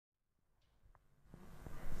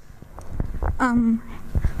Um,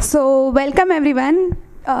 Welcome everyone.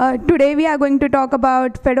 Today we are going to talk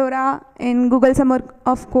about Fedora in Google Summer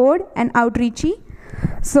of Code and Outreachy.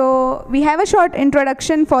 So we have a short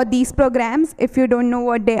introduction for these programs if you don't know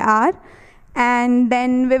what they are. And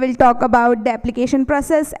then we will talk about the application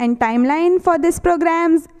process and timeline for these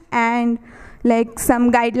programs and like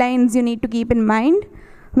some guidelines you need to keep in mind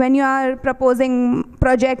when you are proposing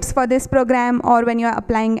projects for this program or when you are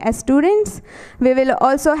applying as students. We will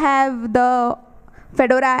also have the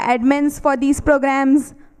Fedora admins for these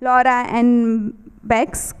programs, Laura and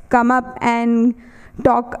Bex, come up and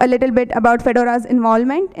talk a little bit about Fedora's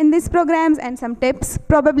involvement in these programs and some tips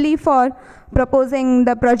probably for proposing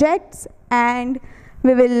the projects. And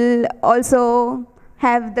we will also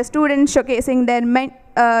have the students showcasing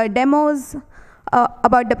their demos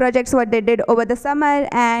about the projects, what they did over the summer,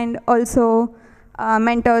 and also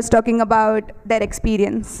mentors talking about their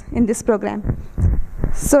experience in this program.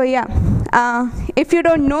 So yeah, if you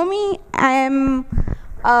don't know me, I am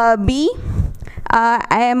B. I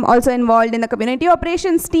am also involved in the community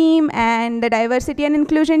operations team and the diversity and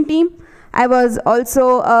inclusion team. I was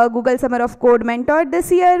also a Google Summer of Code mentor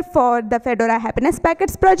this year for the Fedora Happiness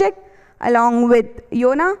Packets project, along with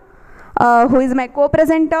Jona, who is my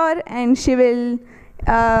co-presenter, and she will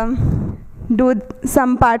do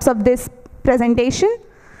some parts of this presentation.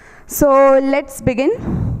 So let's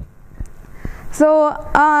begin. So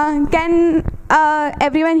can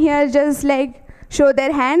everyone here just like show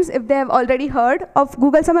their hands if they have already heard of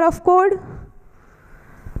Google Summer of Code?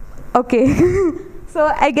 Okay. So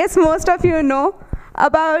I guess most of you know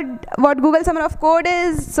about what Google Summer of Code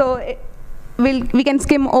is, so we can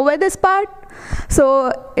skim over this part.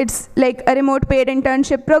 So it's like a remote paid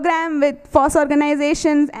internship program with FOSS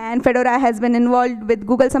organizations, and Fedora has been involved with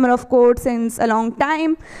Google Summer of Code since a long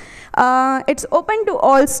time. It's open to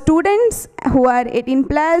all students who are 18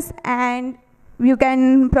 plus, and you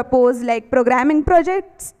can propose like programming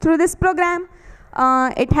projects through this program.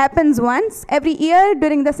 It happens once every year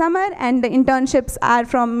during the summer, and the internships are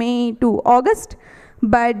from May to August.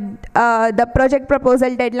 But the project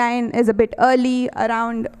proposal deadline is a bit early,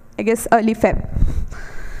 around, I guess, early Feb.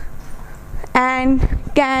 And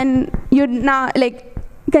can you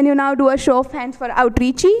now do a show of hands for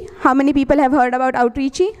Outreachy? How many people have heard about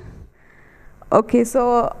Outreachy? Okay,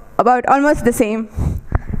 so about almost the same.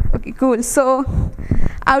 Okay, cool. So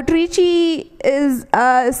Outreachy is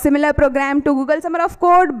a similar program to Google Summer of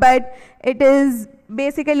Code, but it is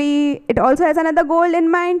basically, it also has another goal in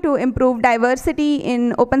mind to improve diversity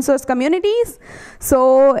in open source communities.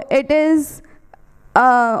 So it is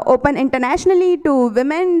open internationally to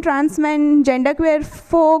women, trans men, genderqueer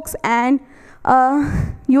folks, and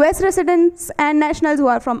US residents and nationals who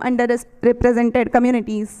are from underrepresented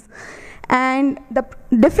communities. And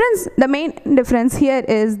the main difference here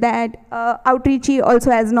is that Outreachy also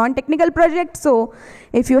has non-technical projects. So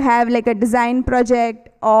if you have like a design project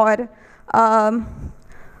or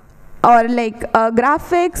like a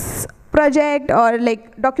graphics project or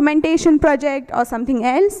like documentation project or something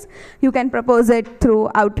else, you can propose it through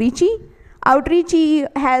Outreachy. Outreachy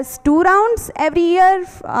has 2 rounds every year.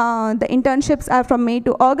 The internships are from May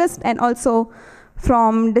to August and also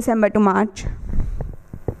from December to March.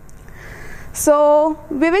 So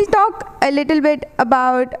we will talk a little bit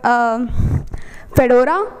about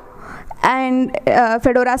Fedora and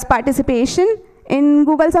Fedora's participation in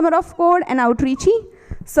Google Summer of Code and Outreachy.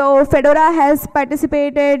 So Fedora has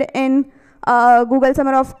participated in Google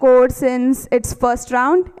Summer of Code since its first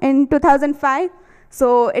round in 2005.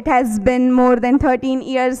 So it has been more than 13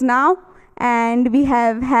 years now, and we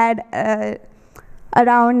have had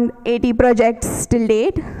around 80 projects till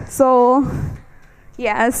date. So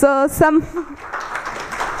yeah, so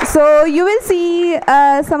you will see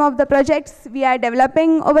some of the projects we are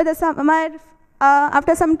developing over the summer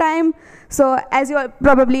after some time. So as you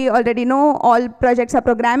probably already know, all projects are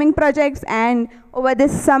programming projects, and over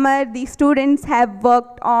this summer, the students have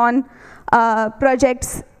worked on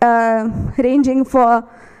projects ranging for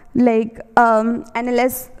like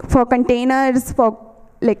NLS for containers, for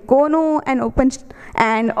like Kono and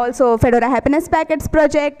and also Fedora Happiness Packets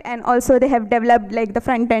project, and also they have developed like the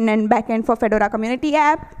front end and back end for Fedora community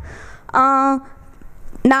app.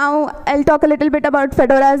 Now I'll talk a little bit about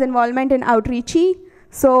Fedora's involvement in Outreachy.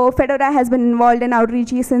 So Fedora has been involved in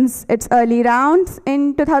Outreachy since its early rounds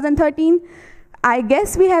in 2013. I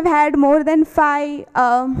guess we have had more than 5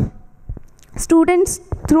 students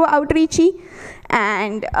through Outreachy,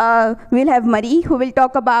 and we'll have Marie who will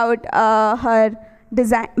talk about her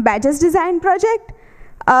badges design project,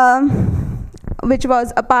 which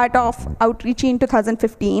was a part of Outreachy in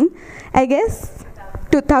 2015, I guess.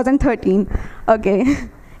 2013, okay.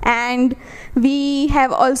 And we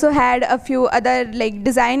have also had a few other like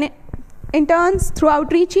design interns through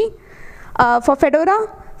Outreachy for Fedora.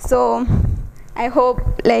 So I hope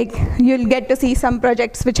like you'll get to see some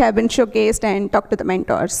projects which have been showcased and talk to the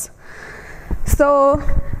mentors. So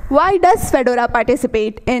why does Fedora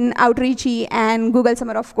participate in Outreachy and Google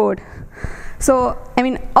Summer of Code? So, I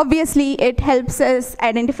mean, obviously it helps us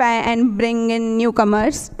identify and bring in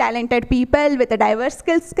newcomers, talented people with a diverse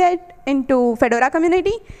skill set into Fedora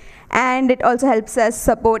community. And it also helps us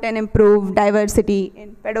support and improve diversity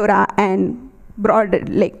in Fedora and broader,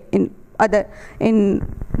 like in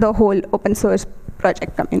the whole open source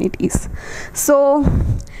project communities. So,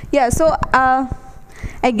 yeah, so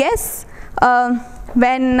I guess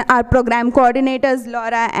when our program coordinators,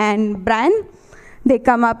 Laura and Brian, they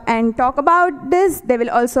come up and talk about this, they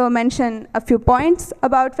will also mention a few points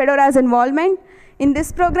about Fedora's involvement in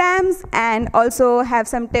these programs and also have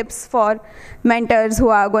some tips for mentors who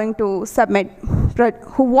are going to submit,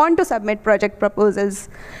 who want to submit project proposals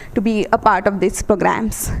to be a part of these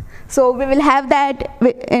programs. So we will have that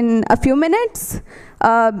in a few minutes.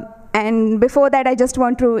 And before that, I just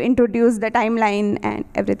want to introduce the timeline and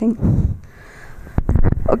everything.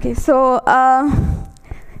 Okay, so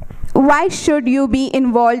why should you be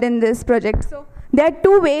involved in this project? So there are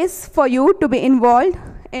two ways for you to be involved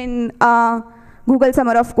in Google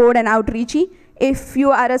Summer of Code and Outreachy. If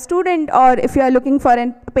you are a student or if you are looking for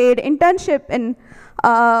a paid internship in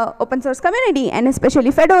open source community and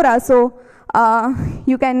especially Fedora, so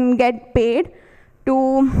you can get paid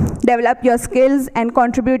to develop your skills and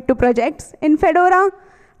contribute to projects in Fedora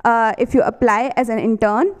if you apply as an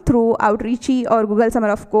intern through Outreachy or Google Summer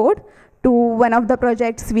of Code to one of the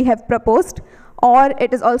projects we have proposed, or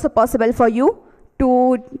it is also possible for you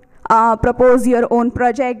to propose your own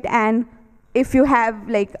project, and if you have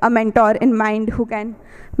like a mentor in mind who can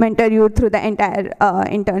mentor you through the entire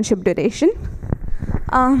internship duration.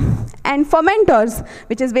 And for mentors,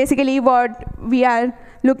 which is basically what we are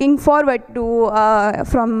looking forward to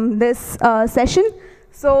from this session.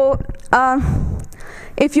 So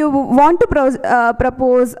if you want to propose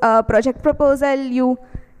a project proposal, you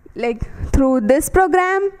like through this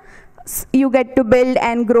program, you get to build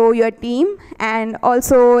and grow your team and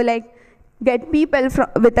also like get people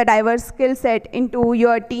with a diverse skill set into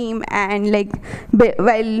your team and like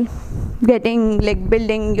while getting like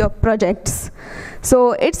building your projects.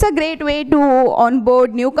 So it's a great way to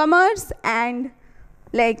onboard newcomers and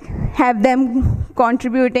like have them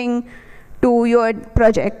contributing to your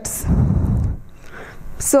projects.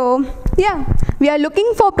 So yeah, we are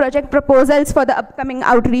looking for project proposals for the upcoming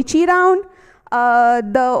Outreachy round.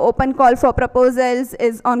 The open call for proposals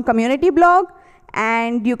is on community blog,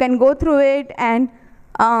 and you can go through it and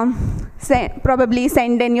probably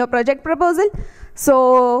send in your project proposal.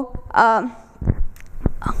 So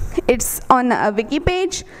it's on a wiki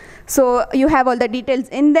page. So you have all the details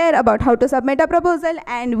in there about how to submit a proposal,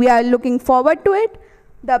 and we are looking forward to it.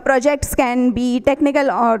 The projects can be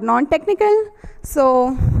technical or non-technical.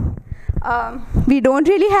 So we don't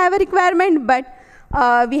really have a requirement, but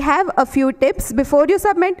we have a few tips before you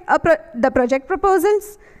submit the project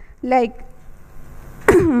proposals, like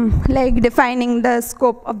like defining the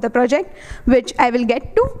scope of the project, which I will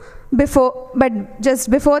get to before. But just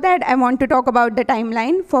before that, I want to talk about the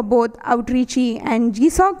timeline for both Outreachy and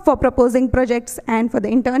GSoC for proposing projects and for the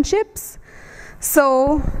internships.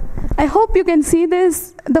 So I hope you can see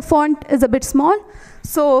this. The font is a bit small.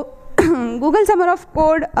 So Google Summer of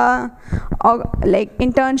Code, like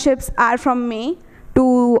internships are from May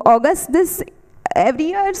to August this every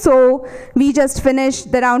year. So we just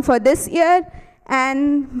finished the round for this year,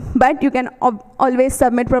 but you can always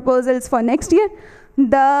submit proposals for next year.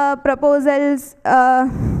 The proposals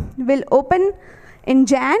will open in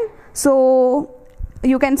Jan, so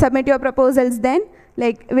you can submit your proposals then.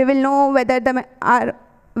 Like we will know whether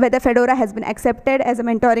whether Fedora has been accepted as a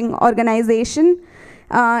mentoring organization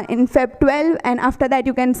in Feb 12, and after that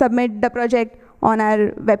you can submit the project on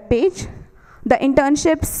our web page. The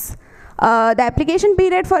internships, the application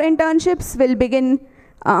period for internships will begin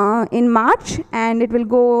in March, and it will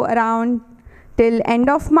go around till end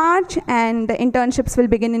of March, and the internships will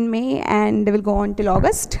begin in May and they will go on till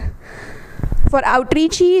August. For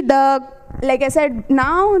Outreachy, like I said,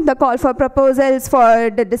 now the call for proposals for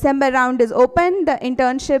the December round is open. The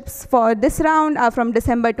internships for this round are from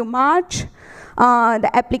December to March. The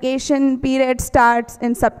application period starts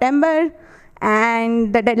in September,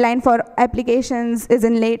 and the deadline for applications is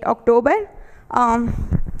in late October.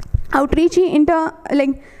 Outreachy,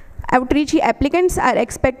 Outreachy applicants are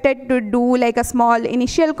expected to do like a small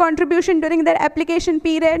initial contribution during their application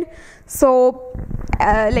period. So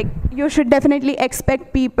like you should definitely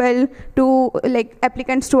expect people to, like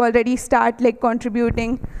applicants to already start like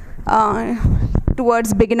contributing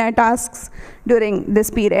towards beginner tasks during this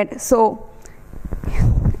period. So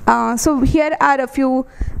here are a few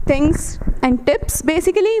things and tips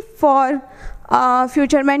basically for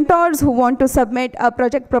future mentors who want to submit a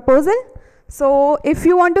project proposal. So if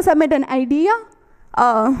you want to submit an idea,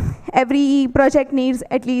 every project needs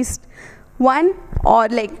at least one or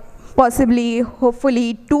like possibly,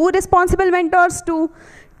 hopefully 2 responsible mentors to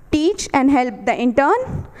teach and help the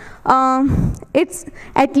intern. It's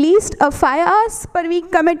at least a 5 hours per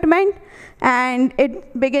week commitment, and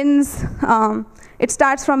it begins, it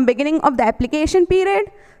starts from beginning of the application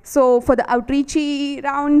period. So for the outreachy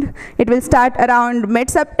round, it will start around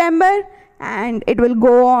mid-September, and it will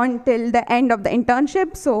go on till the end of the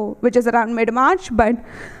internship, so which is around mid-March, but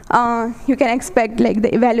you can expect like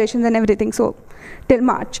the evaluations and everything, so till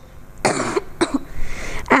March.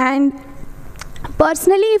 And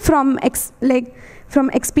personally, from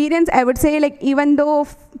experience, I would say like even though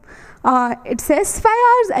it says 5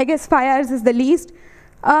 hours, I guess 5 hours is the least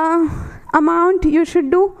amount you should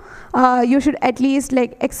do. You should at least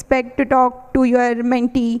like expect to talk to your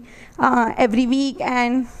mentee every week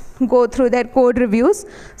and go through their code reviews.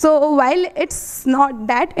 So while it's not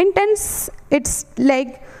that intense, it's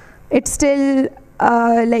still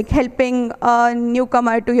like helping a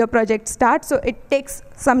newcomer to your project start. So it takes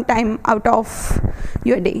some time out of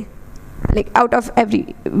your day, like out of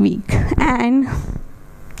every week. And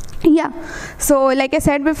yeah, so like I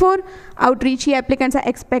said before, outreachy applicants are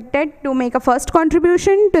expected to make a first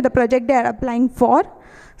contribution to the project they are applying for.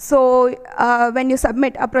 So when you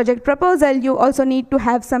submit a project proposal, you also need to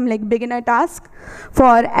have some like beginner task for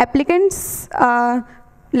applicants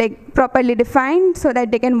like properly defined so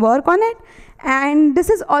that they can work on it. And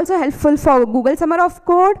this is also helpful for Google Summer of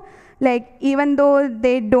Code. Like even though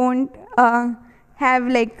they don't have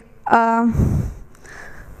like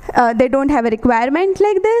they don't have a requirement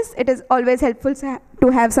like this, it is always helpful to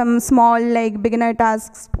have some small like beginner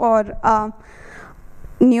tasks for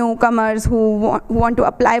newcomers who want to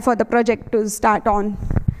apply for the project to start on.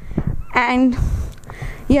 And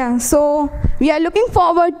yeah, so we are looking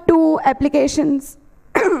forward to applications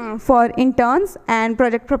for interns and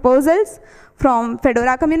project proposals from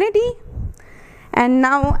Fedora community. And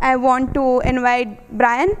now I want to invite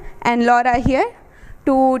Brian and Laura here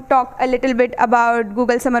to talk a little bit about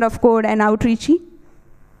Google Summer of Code and Outreachy.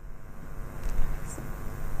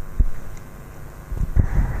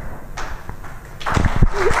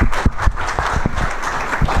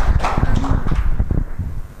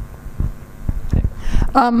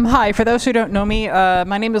 Hi, for those who don't know me,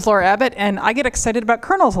 my name is Laura Abbott, and I get excited about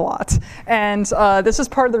kernels a lot. And this is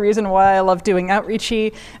part of the reason why I love doing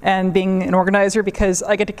Outreachy and being an organizer, because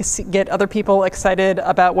I get to get other people excited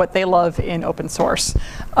about what they love in open source.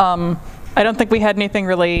 I don't think we had anything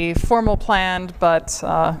really formal planned, but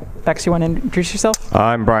Bex, you want to introduce yourself?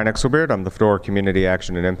 I'm Brian Exelbierd. I'm the Fedora Community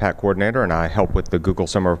Action and Impact Coordinator, and I help with the Google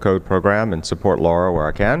Summer of Code program and support Laura where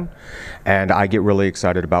I can. And I get really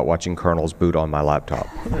excited about watching kernels boot on my laptop.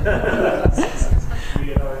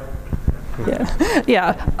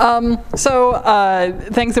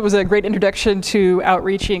 Thanks. It was a great introduction to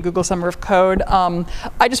Outreachy and Google Summer of Code.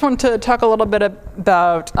 I just wanted to talk a little bit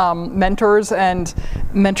about mentors for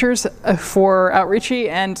Outreachy.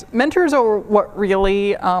 And mentors are what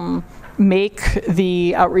really make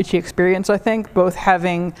the Outreachy experience, I think, both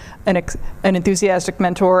having an enthusiastic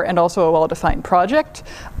mentor and also a well-defined project.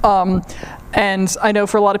 And I know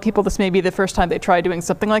for a lot of people, this may be the first time they try doing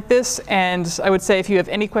something like this. And I would say if you have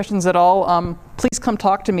any questions at all, please come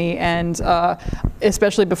talk to me, and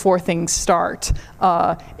especially before things start.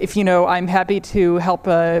 If you know, I'm happy to help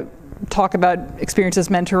talk about experiences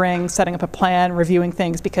mentoring, setting up a plan, reviewing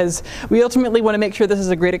things, because we ultimately want to make sure this is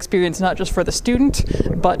a great experience, not just for the student,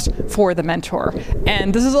 but for the mentor.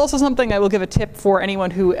 And this is also something I will give a tip for anyone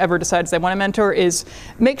who ever decides they want to mentor, is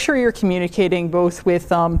make sure you're communicating both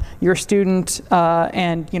with your student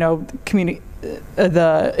and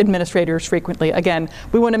the administrators frequently. Again,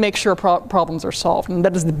 we want to make sure problems are solved, and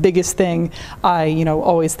that is the biggest thing I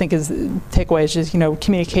always think is takeaway is just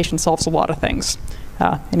communication solves a lot of things.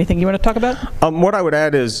 Anything you want to talk about? What I would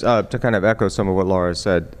add is, to kind of echo some of what Laura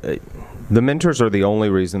said, The mentors are the only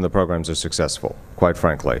reason the programs are successful, quite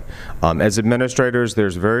frankly. As administrators,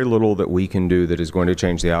 there's very little that we can do that is going to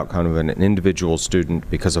change the outcome of an individual student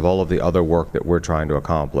because of all of the other work that we're trying to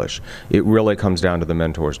accomplish. It really comes down to the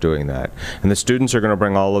mentors doing that. And the students are going to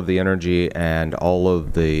bring all of the energy and all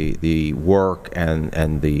of the work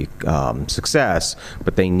and the success,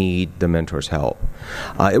 but they need the mentors' help.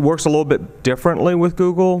 It works a little bit differently with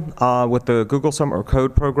Google. With the Google Summer of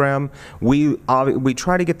Code program, we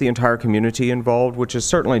try to get the entire community involved, which is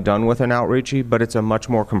certainly done with an Outreachy, but it's a much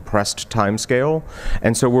more compressed time scale.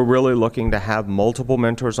 And so we're really looking to have multiple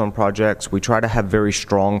mentors on projects. We try to have very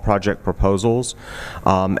strong project proposals.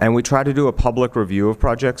 And we try to do a public review of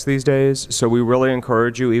projects these days. So we really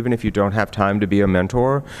encourage you, even if you don't have time to be a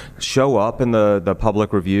mentor, show up in the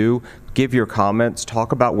public review, give your comments,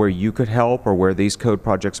 talk about where you could help or where these code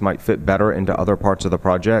projects might fit better into other parts of the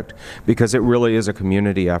project, because it really is a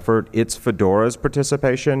community effort. It's Fedora's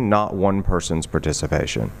participation, not one person's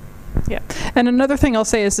participation. Yeah, and another thing I'll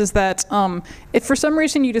say is that if for some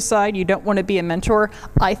reason you decide you don't want to be a mentor,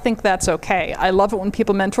 I think that's okay. I love it when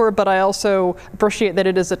people mentor, but I also appreciate that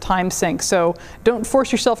it is a time sink. So don't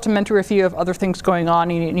force yourself to mentor if you have other things going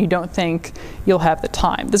on and you don't think you'll have the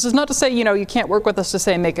time. This is not to say, you can't work with us to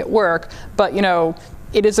say make it work, but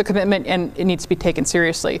it is a commitment and it needs to be taken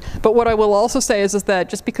seriously. But what I will also say is that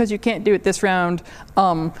just because you can't do it this round,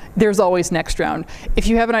 there's always next round. If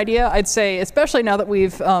you have an idea, I'd say, especially now that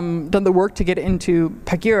we've done the work to get into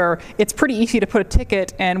Pagure, it's pretty easy to put a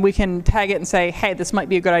ticket and we can tag it and say, hey, this might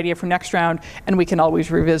be a good idea for next round, and we can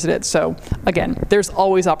always revisit it. So again, there's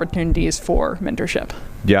always opportunities for mentorship.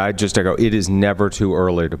 Yeah, I just echo, it is never too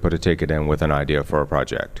early to put a ticket in with an idea for a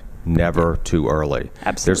project. Never too early.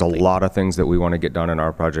 Absolutely. There's a lot of things that we want to get done in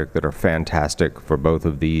our project that are fantastic for both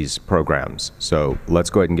of these programs. So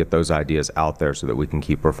let's go ahead and get those ideas out there so that we can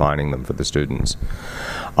keep refining them for the students.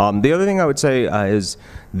 The other thing I would say is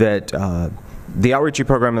that the Outreachy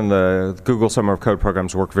program and the Google Summer of Code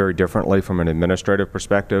programs work very differently from an administrative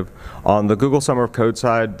perspective. On the Google Summer of Code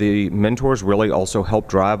side, the mentors really also help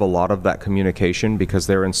drive a lot of that communication because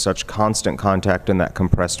they're in such constant contact in that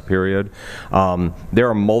compressed period. There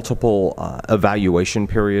are multiple evaluation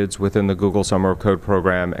periods within the Google Summer of Code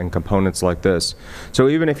program and components like this. So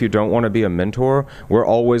even if you don't want to be a mentor, we're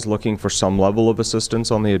always looking for some level of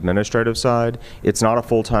assistance on the administrative side. It's not a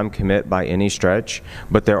full-time commit by any stretch,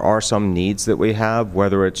 but there are some needs that we have,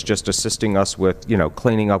 whether it's just assisting us with,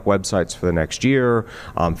 cleaning up websites for the next year,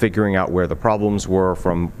 figuring out where the problems were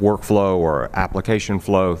from workflow or application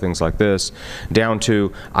flow, things like this, down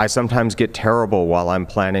to I sometimes get terrible while I'm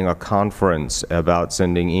planning a conference about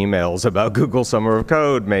sending emails about Google Summer of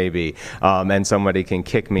Code, maybe, and somebody can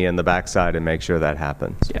kick me in the backside and make sure that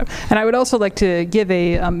happens. Yeah, and I would also like to give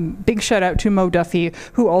a big shout out to Mo Duffy,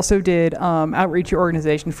 who also did Outreachy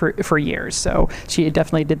organization for years. So she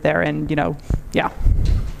definitely did there, and yeah.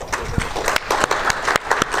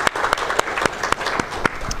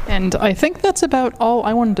 And I think that's about all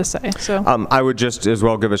I wanted to say. So I would just as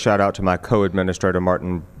well give a shout out to my co-administrator,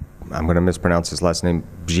 Martin. I'm going to mispronounce his last name.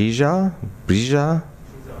 Brija?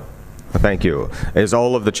 Thank you. As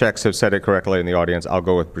all of the Czechs have said it correctly in the audience, I'll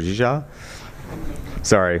go with Brija.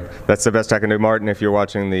 Sorry, that's the best I can do. Martin, if you're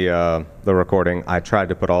watching the recording, I tried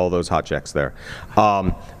to put all those hot checks there.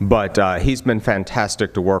 But he's been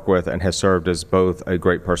fantastic to work with and has served as both a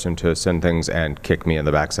great person to send things and kick me in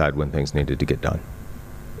the backside when things needed to get done.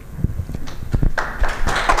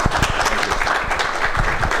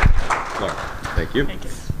 Thank you. thank you.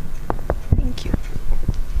 Thank you.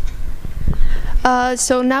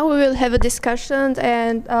 So now we will have a discussion,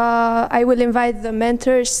 and I will invite the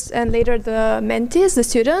mentors and later the mentees, the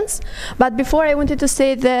students. But before, I wanted to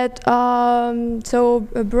say that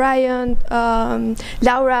Brian,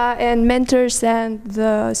 Laura, and mentors and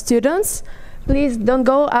the students, please don't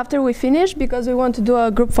go after we finish because we want to do a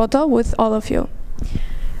group photo with all of you.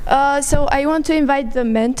 So I want to invite the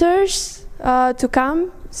mentors to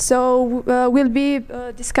come. So will be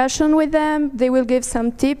a discussion with them. They will give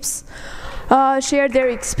some tips, share their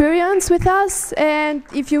experience with us, and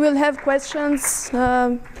if you will have questions,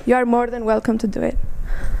 you are more than welcome to do it.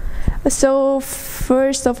 So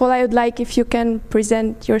first of all, I would like if you can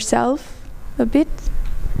present yourself a bit.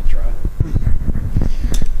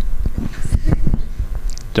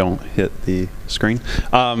 Don't hit the screen.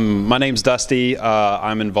 My name's Dusty.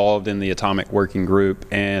 I'm involved in the Atomic Working Group,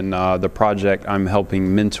 and the project I'm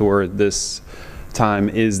helping mentor this time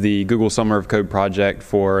is the Google Summer of Code project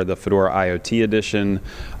for the Fedora IoT edition,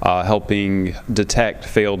 helping detect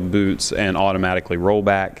failed boots and automatically roll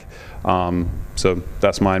back. So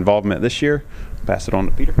that's my involvement this year. Pass it on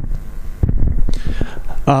to Peter.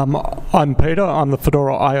 I'm Peter. I'm the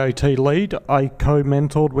Fedora IoT lead. I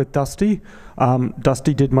co-mentored with Dusty.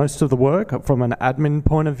 Dusty did most of the work from an admin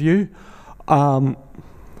point of view. I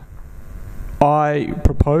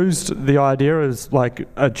proposed the idea as like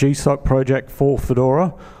a GSoC project for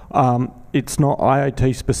Fedora. It's not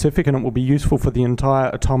IoT specific, and it will be useful for the entire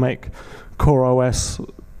Atomic CoreOS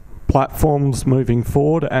platforms moving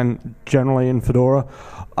forward and generally in Fedora.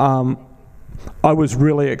 I was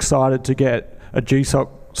really excited to get a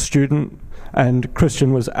GSoC student, and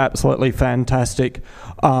Christian was absolutely fantastic.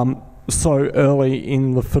 So early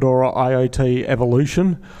in the Fedora IoT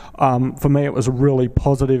evolution. For me, it was a really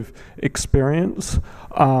positive experience.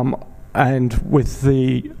 And with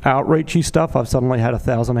the outreachy stuff, I've suddenly had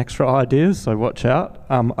 1,000 extra ideas, so watch out.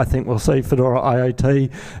 I think we'll see Fedora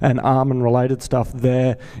IoT and ARM and related stuff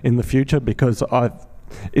there in the future because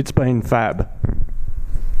it's been fab.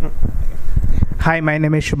 Hi, my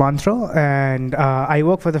name is Shubhantro, and I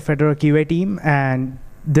work for the Fedora QA team. And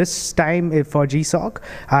this time for GSoC,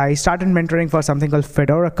 I started mentoring for something called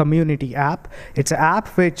Fedora Community App. It's an app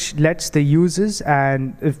which lets the users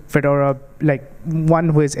and Fedora, like one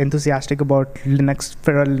who is enthusiastic about Linux,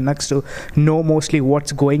 Fedora Linux, to know mostly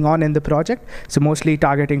what's going on in the project. So mostly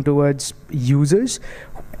targeting towards users,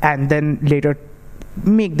 and then later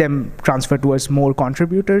make them transfer towards more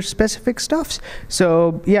contributor-specific stuffs.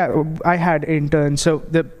 So yeah, I had interns. So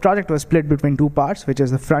the project was split between two parts, which is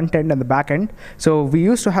the front end and the back end. So we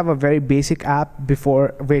used to have a very basic app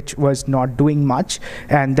before, which was not doing much.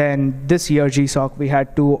 And then this year, GSoC, we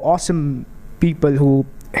had two awesome people who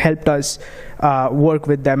helped us work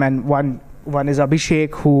with them. And one is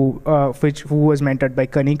Abhishek, who was mentored by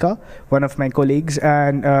Kanika, one of my colleagues,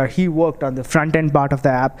 and he worked on the front-end part of the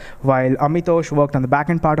app, while Amitosh worked on the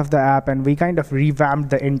back-end part of the app, and we kind of revamped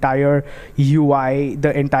the entire UI,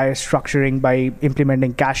 the entire structuring by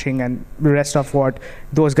implementing caching and the rest of what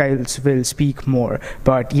those guys will speak more.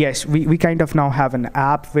 But yes, we kind of now have an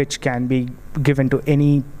app which can be given to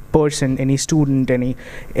any person, any student,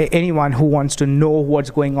 anyone who wants to know what's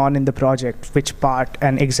going on in the project, which part,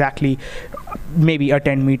 and exactly maybe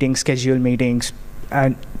attend meetings, schedule meetings,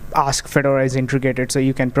 and ask Fedora is integrated. So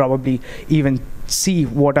you can probably even see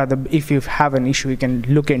what are if you have an issue, you can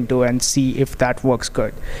look into and see if that works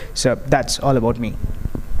good. So that's all about me.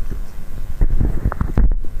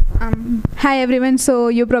 Hi everyone, so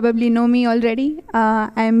you probably know me already.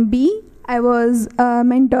 I'm B. I was a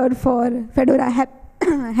mentor for Fedora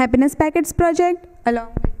Happiness Packets project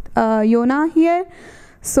along with Jona here.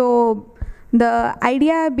 So the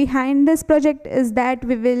idea behind this project is that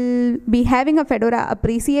we will be having a Fedora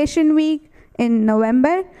Appreciation Week in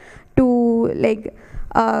November to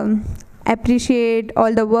appreciate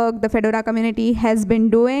all the work the Fedora community has been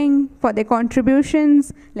doing for their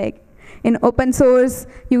contributions. Like in open source,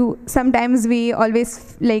 sometimes we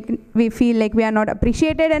feel like we are not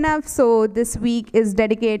appreciated enough. So this week is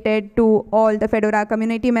dedicated to all the Fedora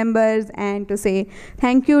community members and to say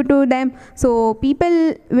thank you to them. So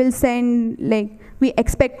people will send, we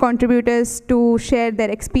expect contributors to share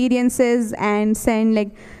their experiences and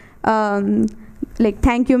send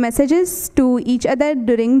thank you messages to each other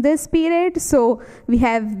during this period. So we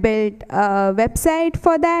have built a website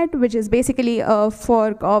for that, which is basically a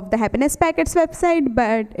fork of the Happiness Packets website,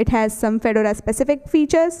 but it has some Fedora specific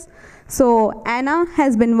features. So Anna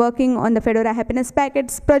has been working on the Fedora Happiness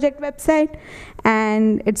Packets project website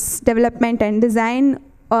and its development and design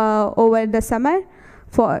over the summer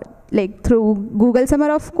through Google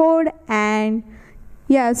Summer of Code. And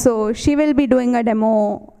yeah, so she will be doing a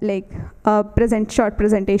demo, a short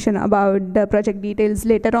presentation about the project details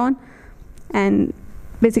later on, and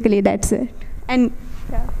basically that's it. And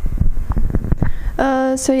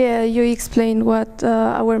yeah. So yeah, you explained what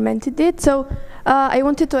our mentee did. So I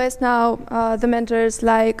wanted to ask now the mentors,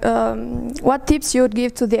 what tips you would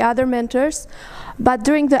give to the other mentors, but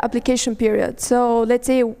during the application period. So let's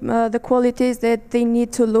say the qualities that they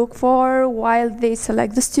need to look for while they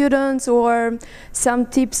select the students, or some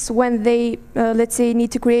tips when they, let's say,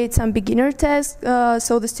 need to create some beginner tasks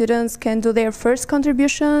so the students can do their first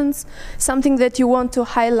contributions, something that you want to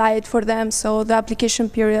highlight for them so the application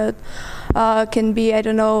period can be, I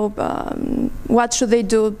don't know, what should they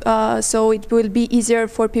do so it will be easier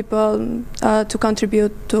for people to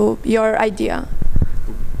contribute to your idea.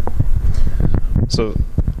 So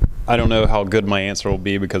I don't know how good my answer will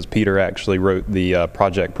be because Peter actually wrote the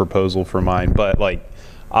project proposal for mine, but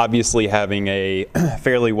obviously having a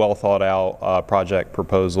fairly well thought out project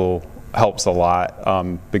proposal helps a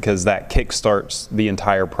lot because that kickstarts the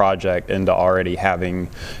entire project into already having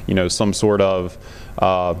some sort of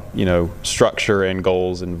structure and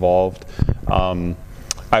goals involved.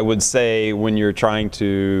 I would say when you're trying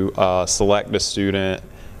to select a student,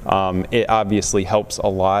 it obviously helps a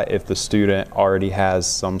lot if the student already has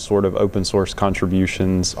some sort of open source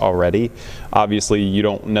contributions already. Obviously, you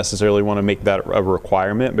don't necessarily want to make that a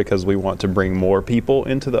requirement because we want to bring more people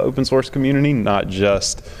into the open source community, not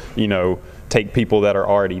just, take people that are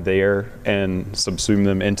already there and subsume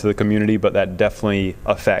them into the community, but that definitely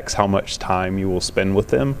affects how much time you will spend with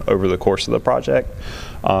them over the course of the project.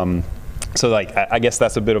 So like, I guess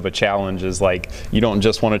that's a bit of a challenge, is like, you don't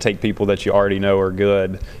just want to take people that you already know are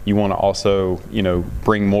good. You want to also,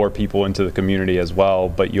 bring more people into the community as well,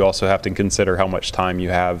 but you also have to consider how much time you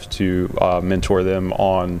have to mentor them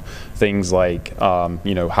on things like,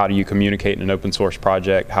 how do you communicate in an open source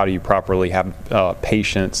project? How do you properly have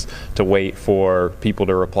patience to wait for people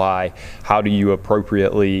to reply? How do you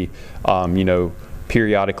appropriately,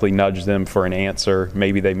 periodically nudge them for an answer?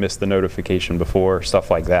 Maybe they missed the notification before, stuff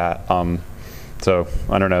like that. So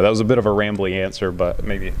I don't know, that was a bit of a rambly answer, but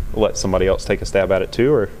maybe let somebody else take a stab at it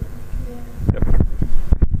too, or? Yeah. Yep.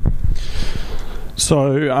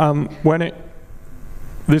 So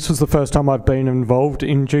this was the first time I've been involved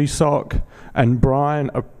in GSoC, and Brian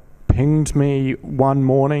pinged me one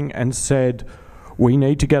morning and said, we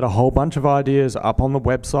need to get a whole bunch of ideas up on the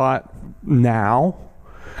website now.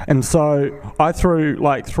 And so I threw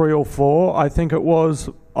like 3 or 4, I think it was,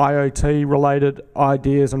 IoT related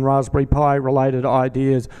ideas and Raspberry Pi related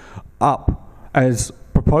ideas up as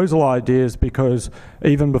proposal ideas, because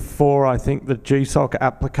even before I think the GSoC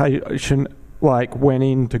application went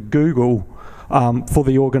into Google for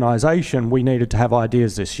the organization, we needed to have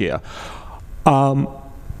ideas this year.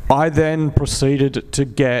 I then proceeded to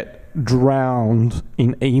get drowned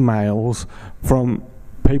in emails from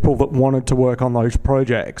people that wanted to work on those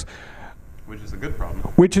projects. Which is a good problem.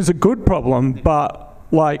 Which is a good problem, but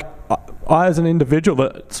I as an individual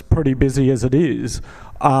that's pretty busy as it is,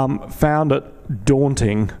 found it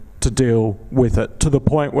daunting to deal with it, to the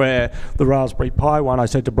point where the Raspberry Pi one, I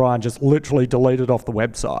said to Brian, just literally deleted off the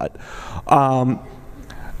website.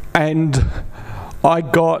 And I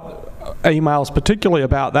got emails particularly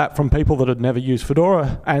about that from people that had never used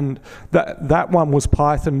Fedora, and that one was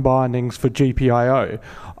Python bindings for GPIO.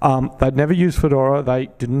 They'd never used Fedora, they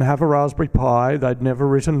didn't have a Raspberry Pi, they'd never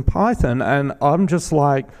written Python, and I'm just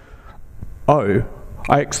like, oh.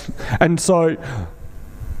 And so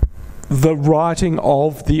the writing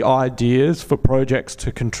of the ideas for projects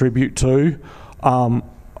to contribute to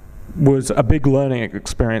was a big learning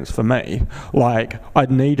experience for me. I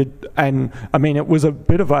needed, and I mean, it was a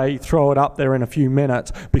bit of a throw it up there in a few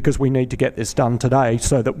minutes because we need to get this done today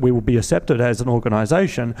so that we will be accepted as an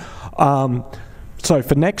organization. So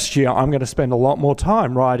for next year, I'm going to spend a lot more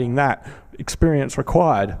time writing that. Experience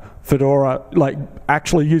required. Fedora,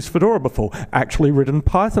 actually used Fedora before, actually written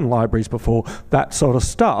Python libraries before, that sort of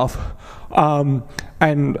stuff.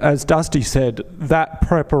 And as Dusty said, that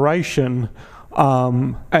preparation,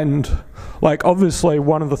 and obviously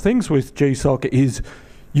one of the things with GSoC is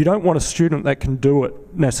you don't want a student that can do it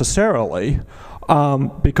necessarily,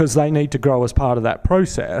 because they need to grow as part of that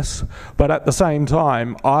process. But at the same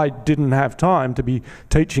time, I didn't have time to be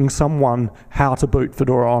teaching someone how to boot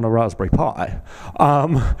Fedora on a Raspberry Pi.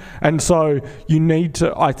 And so you need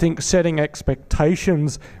to, I think, setting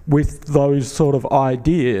expectations with those sort of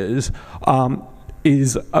ideas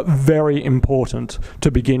is very important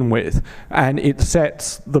to begin with. And it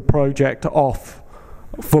sets the project off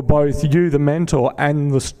for both you, the mentor,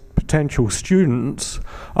 and the potential students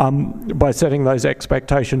by setting those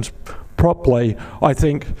expectations properly, I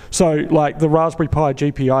think. So the Raspberry Pi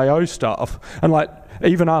GPIO stuff, and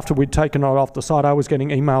even after we'd taken it off the site, I was getting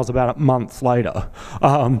emails about it months later.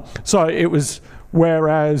 So it was,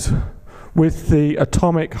 whereas with the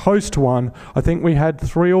Atomic Host one, I think we had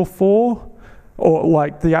 3 or 4, or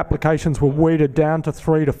the applications were weeded down to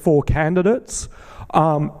 3 to 4 candidates.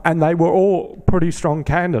 And they were all pretty strong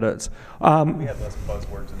candidates. We had less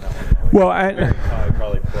buzzwords in that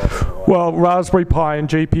one. Well, Raspberry Pi and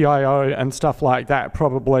GPIO and stuff like that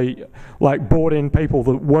probably brought in people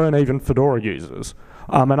that weren't even Fedora users.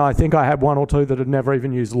 And I think I had 1 or 2 that had never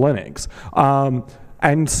even used Linux.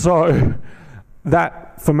 And so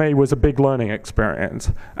that, for me, was a big learning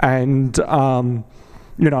experience. And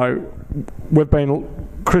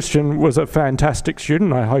Christian was a fantastic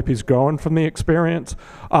student. I hope he's grown from the experience.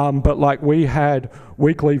 But we had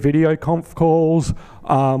weekly video conf calls.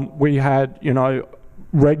 We had,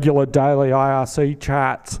 regular daily IRC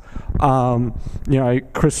chats.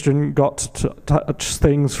 Christian got to touch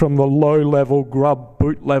things from the low-level grub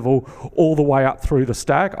boot level all the way up through the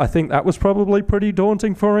stack. I think that was probably pretty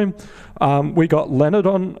daunting for him. We got Leonard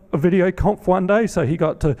on a video conf one day, so he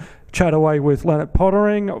got to chat away with Leonard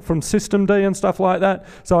Pottering from System D and stuff like that.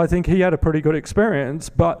 So I think he had a pretty good experience,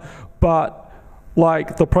 but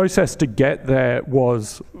like the process to get there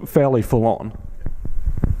was fairly full on.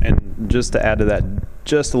 And just to add to that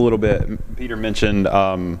just a little bit, Peter mentioned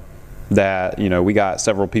that we got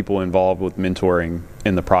several people involved with mentoring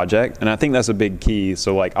in the project, and I think that's a big key.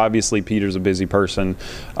 So like obviously Peter's a busy person,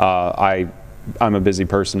 I'm a busy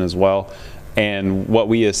person as well, and what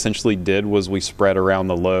we essentially did was we spread around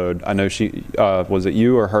the load. I know she was it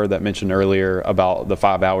you or her that mentioned earlier about the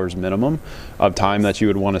 5 hours minimum of time that you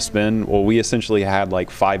would want to spend. Well, we essentially had like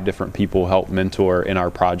 5 different people help mentor in our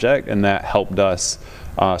project, and that helped us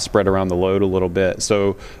spread around the load a little bit.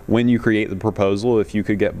 So when you create the proposal, if you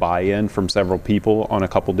could get buy-in from several people on a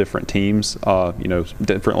couple different teams,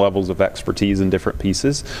 different levels of expertise in different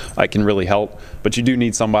pieces, it can really help. But you do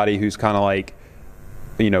need somebody who's kind of like,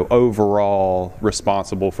 overall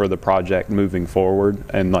responsible for the project moving forward,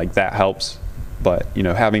 and like that helps. But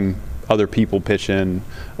having other people pitch in,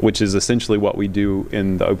 which is essentially what we do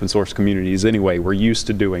in the open source communities anyway, we're used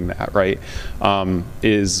to doing that, right?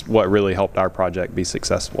 Is what really helped our project be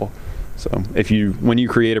successful. So when you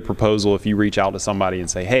create a proposal, if you reach out to somebody and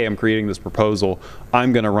say, hey, I'm creating this proposal,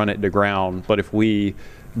 I'm going to run it to ground, but if we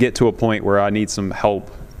get to a point where I need some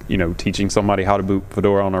help, teaching somebody how to boot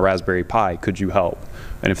Fedora on a Raspberry Pi, could you help?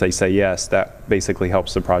 And if they say yes, that basically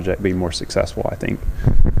helps the project be more successful, I think.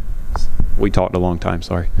 We talked a long time,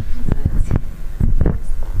 sorry.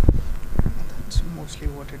 That's mostly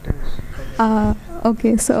what it is.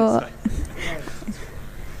 Okay, so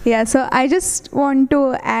yeah, so I just want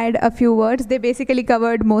to add a few words. They basically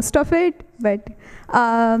covered most of it, but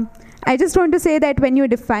I just want to say that when you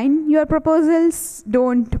define your proposals,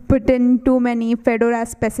 don't put in too many Fedora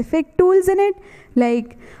specific tools in it.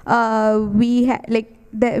 Like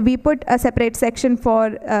we put a separate section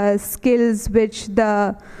for skills which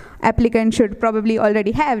the applicant should probably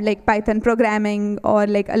already have, like Python programming or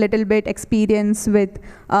like a little bit experience with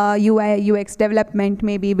UI UX development,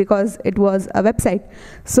 maybe because it was a website.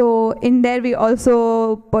 So in there we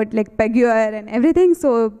also put like Pagure and everything.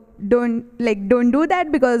 So don't do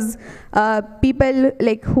that, because people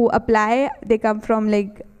like who apply, they come from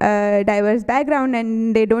like a diverse background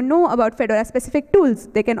and they don't know about Fedora specific tools.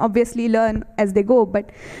 They can obviously learn as they go,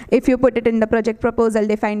 but if you put it in the project proposal,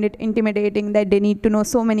 they find it intimidating that they need to know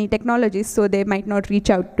so many technologies, so they might not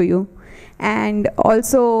reach out to you. And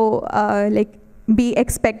also be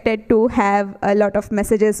expected to have a lot of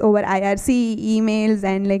messages over IRC, emails,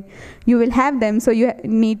 and like you will have them, so you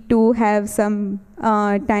need to have some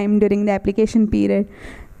time during the application period.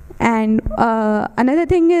 And another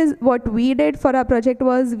thing is, what we did for our project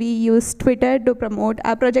was we used Twitter to promote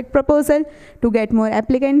our project proposal to get more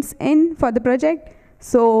applicants in for the project.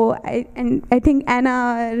 So I think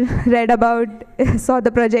Anna saw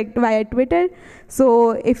the project via Twitter.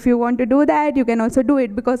 So if you want to do that, you can also do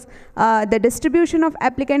it, because the distribution of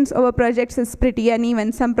applicants over projects is pretty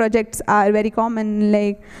uneven. Some projects are very common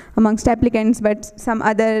like amongst applicants, but some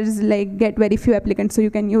others like get very few applicants. So you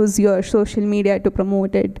can use your social media to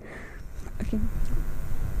promote it. Okay.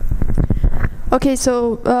 Okay,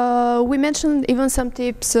 so we mentioned even some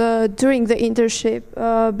tips during the internship,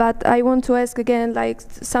 but I want to ask again, like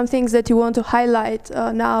some things that you want to highlight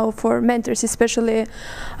now for mentors, especially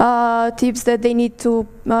tips that they need to,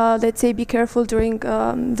 let's say, be careful during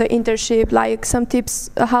the internship, like some tips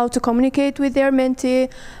how to communicate with their mentee,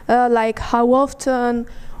 like how often,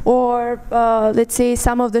 or let's say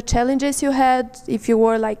some of the challenges you had if you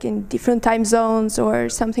were like in different time zones or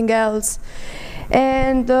something else.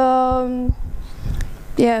 And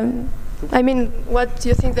yeah, I mean, what do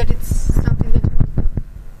you think that it's something that you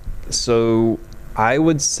want? So I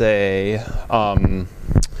would say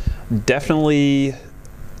definitely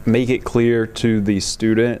make it clear to the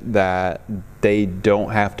student that they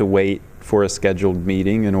don't have to wait for a scheduled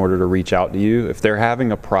meeting in order to reach out to you. If they're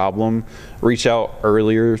having a problem, reach out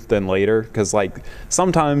earlier than later, because like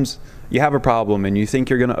sometimes you have a problem and you think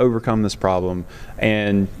you're going to overcome this problem,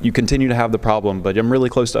 and you continue to have the problem, but I'm really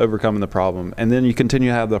close to overcoming the problem, and then you continue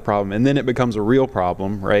to have the problem, and then it becomes a real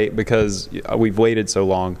problem, right? Because we've waited so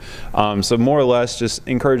long. So more or less, just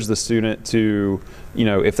encourage the student to,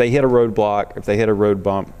 if they hit a roadblock, if they hit a road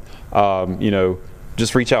bump,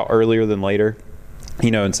 just reach out earlier than later,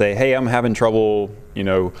 and say, hey, I'm having trouble,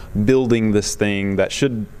 building this thing that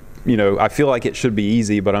should, I feel like it should be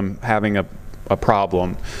easy, but I'm having a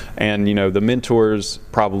problem. And the mentors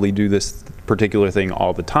probably do this particular thing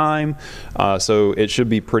all the time, so it should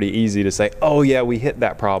be pretty easy to say, oh yeah, we hit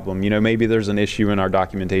that problem, maybe there's an issue in our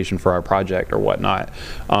documentation for our project or whatnot.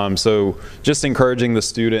 So just encouraging the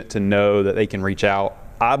student to know that they can reach out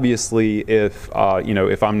obviously, if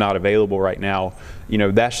if I'm not available right now,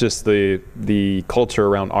 that's just the culture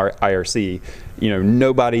around our IRC.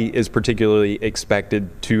 Nobody is particularly expected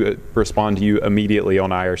to respond to you immediately on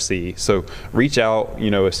IRC. So reach out,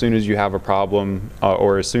 as soon as you have a problem,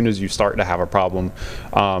 or as soon as you start to have a problem,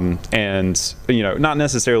 and not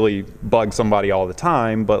necessarily bug somebody all the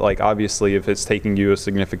time, but like obviously if it's taking you a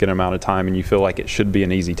significant amount of time and you feel like it should be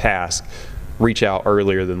an easy task, reach out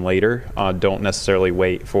earlier than later. Don't necessarily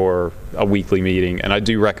wait for a weekly meeting. And I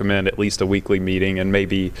do recommend at least a weekly meeting, and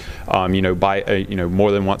maybe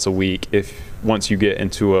more than once a week once you get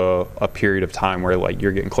into a period of time where like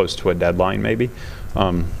you're getting close to a deadline maybe.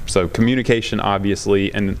 So communication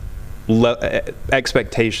obviously, and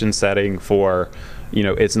expectation setting for,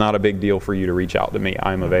 it's not a big deal for you to reach out to me.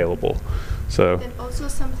 I'm available. So. And also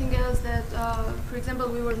something else that, for example,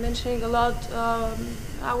 we were mentioning a lot,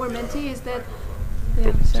 our mentee is that.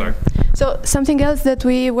 Yeah, sorry. So something else that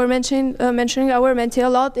we were mentioning our mentee a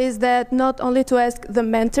lot is that not only to ask the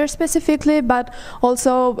mentor specifically, but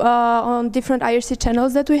also on different IRC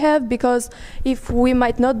channels that we have, because if we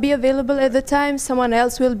might not be available at the time, someone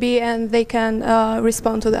else will be, and they can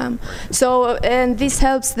respond to them. So, and this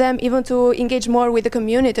helps them even to engage more with the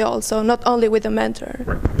community also, not only with the mentor.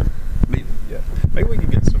 Right. Maybe we can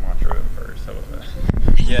get Sumatra first. How about that?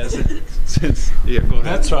 Yes. Yeah, go ahead.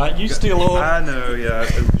 That's right. You steal all. I know. Yeah, I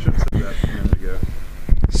should have said that a minute ago.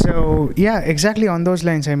 So yeah, exactly on those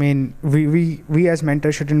lines. I mean, we as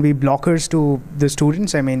mentors shouldn't be blockers to the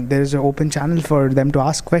students. I mean, there is an open channel for them to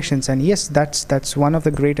ask questions, and yes, that's one of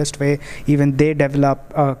the greatest way even they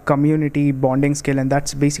develop a community bonding skill, and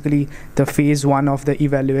that's basically the phase one of the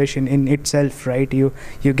evaluation in itself, right? You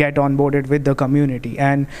get onboarded with the community,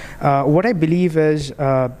 and what I believe is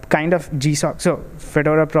kind of GSoC. So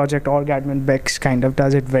Fedora Project org admin Bex kind of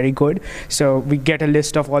does it very good. So we get a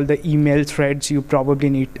list of all the email threads you probably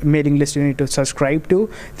need, mailing list you need to subscribe to,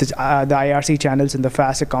 the IRC channels and the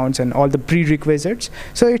FAS accounts and all the prerequisites.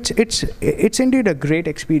 So it's indeed a great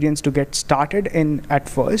experience to get started in at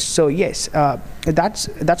first. So yes,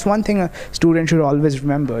 that's one thing a student should always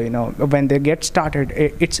remember. When they get started,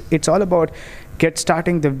 it's all about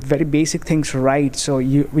starting the very basic things right, so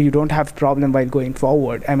you don't have problem while going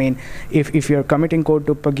forward. I mean, if you're committing code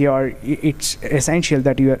to Pagure, it's essential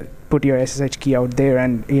that you put your SSH key out there,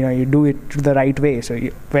 and you do it the right way. So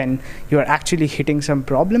when you're actually hitting some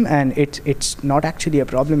problem, and it's not actually a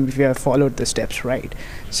problem if you have followed the steps right.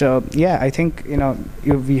 So yeah, I think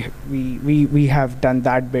we have done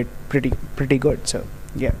that bit pretty good. So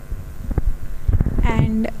yeah.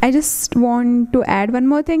 And I just want to add one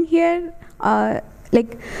more thing here.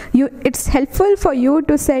 It's helpful for you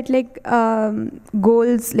to set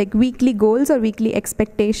goals, like weekly goals or weekly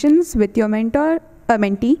expectations with your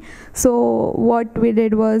mentee. So what we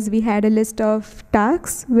did was we had a list of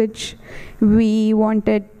tasks which we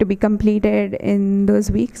wanted to be completed in those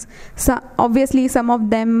weeks. So obviously some of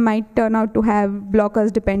them might turn out to have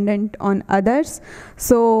blockers dependent on others.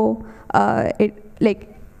 So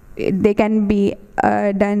they can be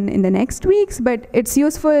done in the next weeks, but it's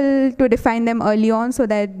useful to define them early on so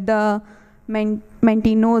that the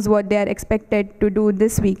mentee knows what they are expected to do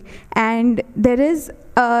this week. And there is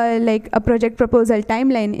a project proposal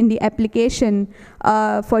timeline in the application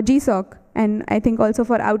for GSoC, and I think also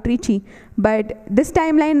for Outreachy. But this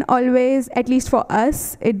timeline always, at least for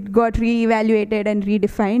us, it got re-evaluated and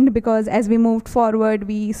redefined, because as we moved forward,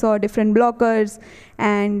 we saw different blockers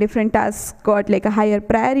and different tasks got a higher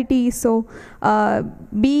priority. So when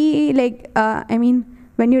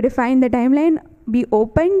you define the timeline, be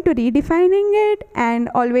open to redefining it, and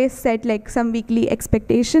always set some weekly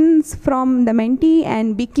expectations from the mentee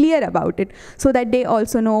and be clear about it, so that they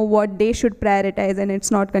also know what they should prioritize and it's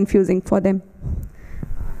not confusing for them.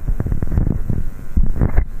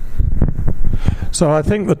 So I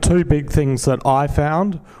think the two big things that I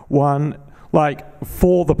found, one,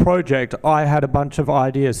 for the project, I had a bunch of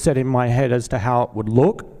ideas set in my head as to how it would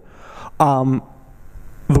look.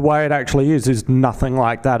 The way it actually is nothing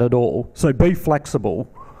like that at all. So be flexible,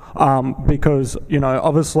 because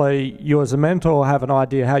obviously you as a mentor have an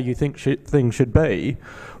idea how you think things should be,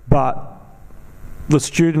 but the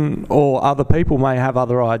student or other people may have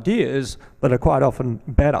other ideas that are quite often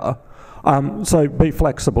better. So be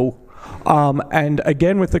flexible. And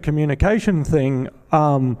again, with the communication thing,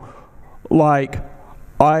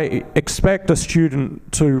 I expect a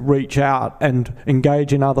student to reach out and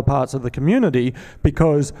engage in other parts of the community,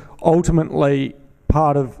 because ultimately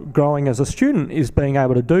part of growing as a student is being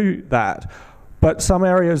able to do that. But some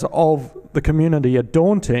areas of the community are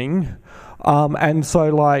daunting, and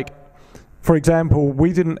so for example,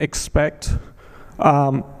 we didn't expect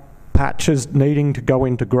Padalkar patches needing to go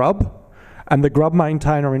into Grub, and the Grub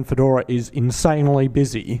maintainer in Fedora is insanely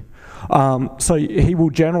busy. So he will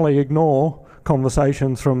generally ignore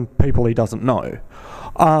conversations from people he doesn't know.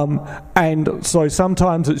 And so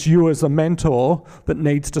sometimes it's you as a mentor that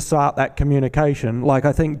needs to start that communication. Like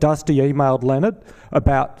I think Dusty emailed Leonard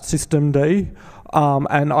about systemd,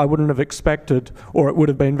 and I wouldn't have expected, or it would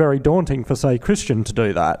have been very daunting for, say, Christian to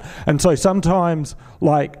do that. And so sometimes,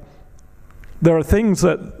 like, there are things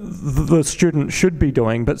that the student should be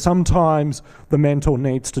doing, but sometimes the mentor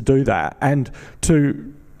needs to do that. And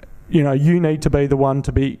to, you know, you need to be the one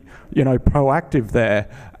to be, you know, proactive there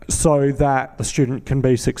so that the student can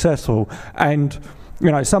be successful. And,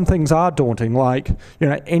 you know, some things are daunting, like, you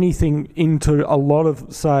know, anything into a lot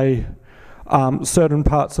of, say, certain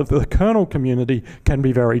parts of the kernel community can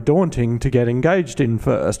be very daunting to get engaged in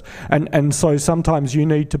first. And so sometimes you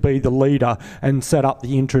need to be the leader and set up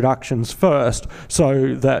the introductions first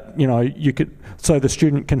so that, you know, you could, so the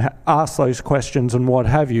student can ask those questions and what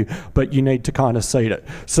have you, but you need to kind of seed it.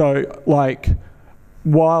 So, like,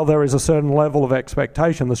 while there is a certain level of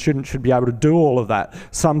expectation, the student should be able to do all of that.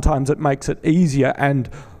 Sometimes it makes it easier and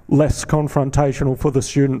less confrontational for the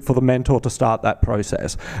student, for the mentor to start that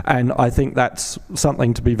process. And I think that's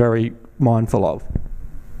something to be very mindful of.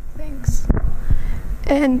 Thanks.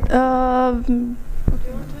 And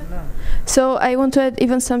so I want to add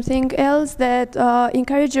even something else, that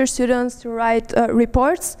encourage your students to write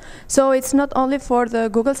reports. So it's not only for the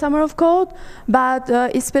Google Summer of Code, but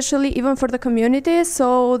especially even for the community,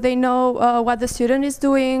 so they know what the student is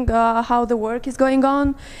doing, how the work is going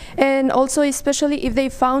on, and also especially if they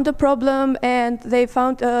found a problem and they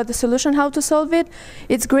found the solution how to solve it,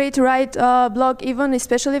 it's great to write a blog even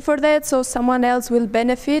especially for that, so someone else will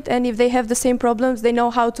benefit, and if they have the same problems, they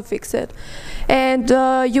know how to fix it. And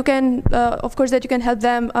you can, of course, that you can help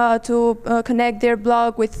them to connect their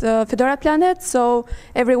blog with Fedora Planet, so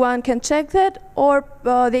everyone can check that, or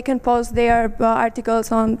they can post their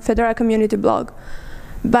articles on Fedora community blog.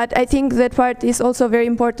 But I think that part is also very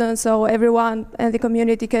important, so everyone and the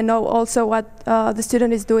community can know also what the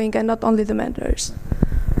student is doing, and not only the mentors.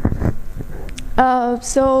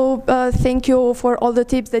 So thank you for all the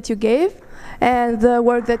tips that you gave and the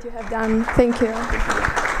work that you have done. Thank you.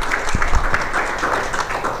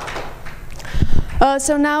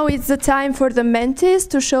 So now it's the time for the mentees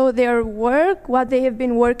to show their work, what they have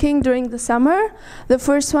been working during the summer. The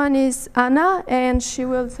first one is Anna, and she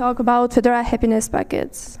will talk about Fedora happiness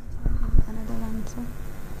packets. Another one, so.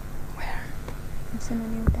 Where? It's in a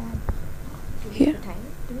new tab. Here.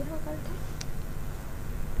 Do we have a card tab?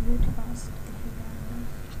 Root fast.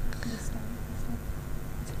 This tab.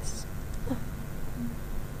 This. Oh.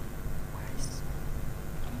 Where is?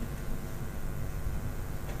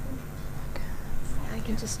 I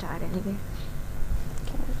can just start anyway.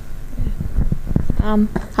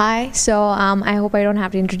 Hi, so I hope I don't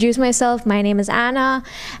have to introduce myself. My name is Anna,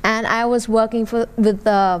 and I was working with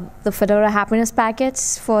the Fedora happiness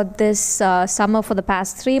packets for this summer for the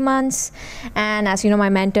past 3 months. And as you know, my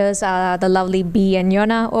mentors are the lovely B and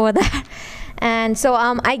Jona over there. And so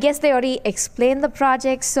I guess they already explained the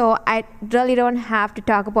project, so I really don't have to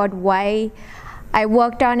talk about why I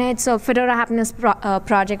worked on it. So Fedora Happiness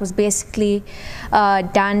Project was basically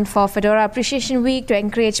done for Fedora Appreciation Week to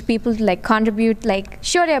encourage people to like contribute, like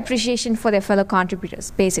show their appreciation for their fellow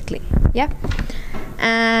contributors, basically. Yeah.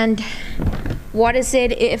 And what is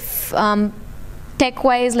it if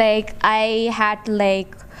tech-wise, like I had to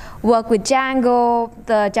like work with Django,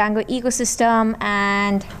 the Django ecosystem,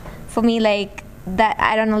 and for me like that,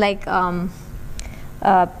 I don't know, like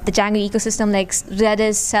the Django ecosystem, like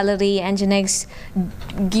Redis, Celery, Nginx,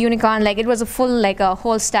 Unicorn, like it was a full, like a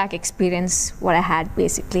whole stack experience what I had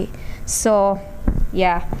basically. So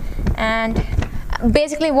yeah, and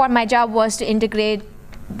basically what my job was to integrate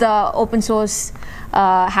the open source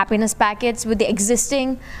happiness packets with the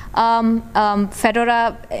existing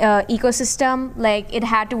Fedora ecosystem. Like it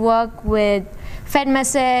had to work with Fed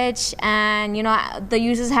message, and you know the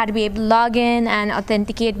users had to be able to log in and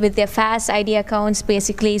authenticate with their fast ID accounts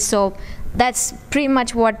basically. So that's pretty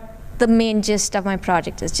much what the main gist of my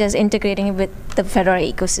project is, just integrating it with the Fedora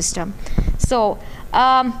ecosystem. So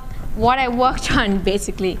what I worked on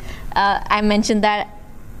basically, I mentioned that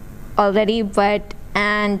already, but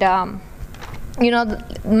you know,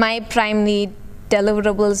 my primary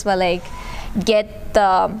deliverables were like get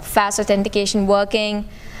the fast authentication working,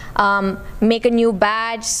 make a new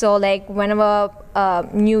badge, so like whenever a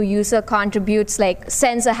new user contributes, like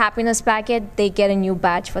sends a happiness packet, they get a new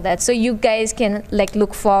badge for that. So you guys can like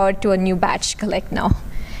look forward to a new badge collect now.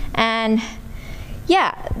 And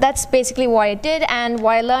yeah, that's basically what I did and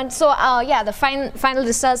what I learned. So yeah, the final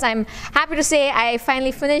results, I'm happy to say I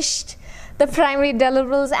finally finished the primary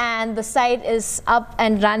deliverables and the site is up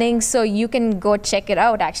and running, so you can go check it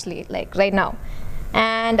out actually, like right now.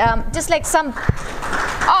 And just like some,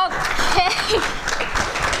 okay.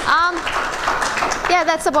 Yeah,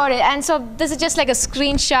 that's about it. And so this is just like a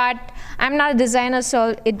screenshot. I'm not a designer,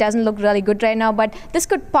 so it doesn't look really good right now, but this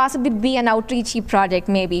could possibly be an outreachy project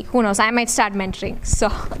maybe. Who knows, I might start mentoring, so.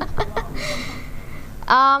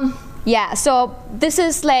 Yeah, so this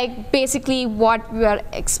is like basically what we are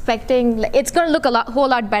expecting. It's going to look a whole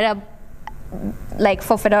lot better like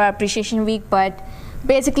for Fedora Appreciation Week, but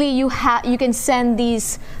basically you can send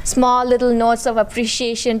these small little notes of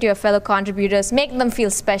appreciation to your fellow contributors, make them feel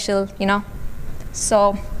special, you know.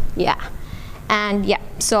 So yeah, and yeah,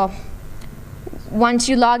 so once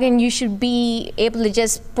you log in, you should be able to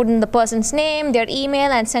just put in the person's name, their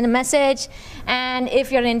email, and send a message. And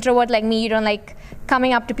if you're an introvert like me, you don't like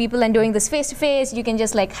coming up to people and doing this face-to-face, you can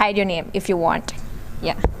just like hide your name if you want.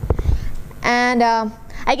 Yeah. And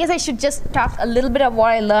I guess I should just talk a little bit of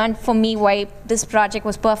what I learned for me, why this project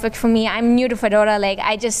was perfect for me. I'm new to Fedora, like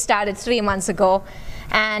I just started 3 months ago.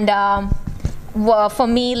 And for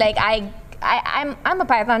me, like I'm a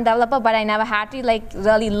Python developer, but I never had to like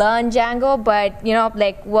really learn Django. But you know,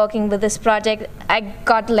 like working with this project, I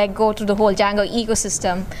got to like go through the whole Django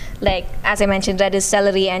ecosystem. Like as I mentioned, Redis,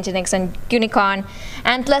 Celery, Nginx, and Unicorn.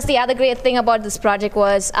 And plus, the other great thing about this project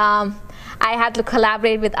was I had to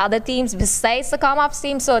collaborate with other teams besides the ComOps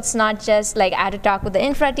team. So it's not just like I had to talk with the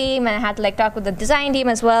infra team, and I had to like talk with the design team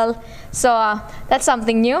as well. So that's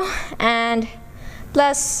something new. And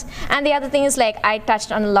plus, and the other thing is like I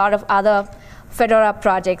touched on a lot of other Fedora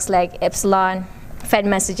projects like Epsilon, Fed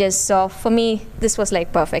messages. So for me, this was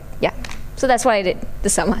like perfect. Yeah. So that's what I did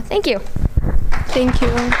this summer. Thank you. Thank you.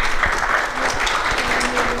 If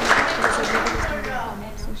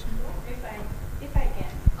I can.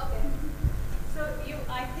 Okay. So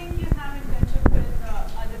I think you have internship with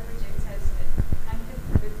other projects as well. And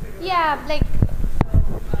with Fedora. Yeah, like.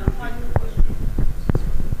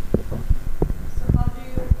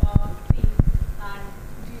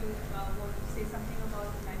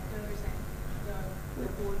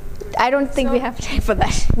 I don't think we have time for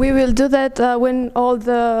that. We will do that when all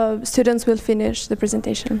the students will finish the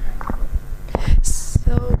presentation.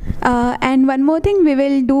 So, and one more thing, we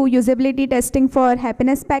will do usability testing for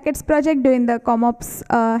Happiness Packets project during the ComOps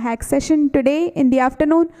hack session today in the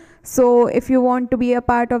afternoon. So if you want to be a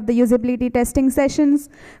part of the usability testing sessions,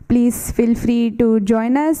 please feel free to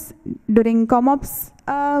join us during ComOps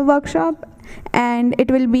workshop. And it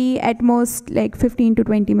will be at most like 15 to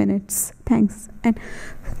 20 minutes. Thanks. And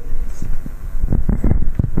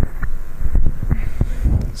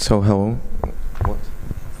so hello. What?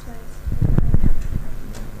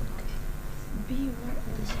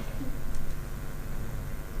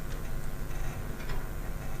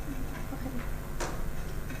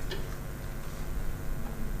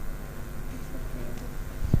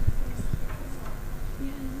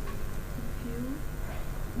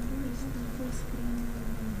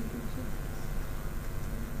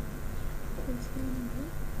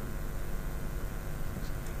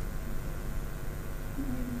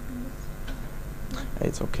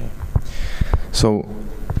 It's okay. So,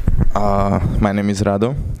 my name is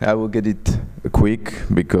Rado. I will get it quick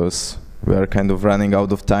because we are kind of running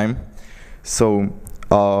out of time. So,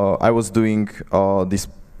 I was doing this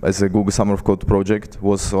as a Google Summer of Code project,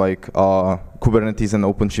 was like Kubernetes and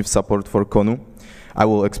OpenShift support for Konu. I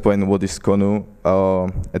will explain what is Konu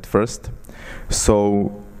at first.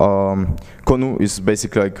 So, Konu is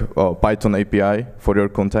basically like a Python API for your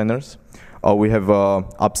containers. We have an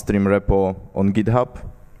upstream repo on GitHub.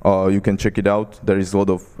 You can check it out. There is a lot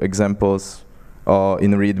of examples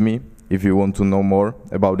in README if you want to know more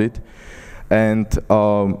about it. And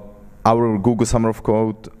our Google Summer of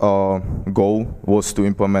Code goal was to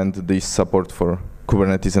implement this support for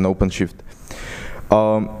Kubernetes and OpenShift.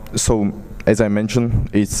 So, as I mentioned,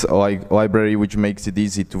 it's like a library which makes it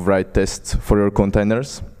easy to write tests for your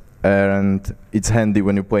containers. And it's handy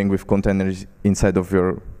when you're playing with containers inside of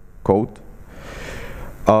your code.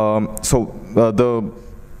 The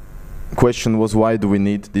question was, why do we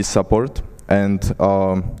need this support? And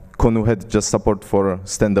Konu had just support for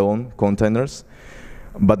standalone containers,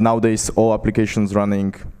 but nowadays all applications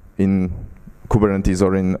running in Kubernetes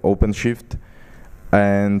or in OpenShift.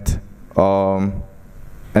 And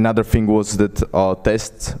another thing was that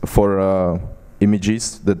tests for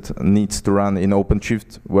images that needs to run in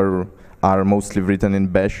OpenShift are mostly written in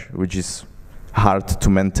Bash, which is hard to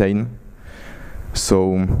maintain.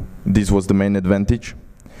 So this was the main advantage.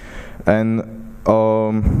 And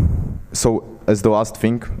so as the last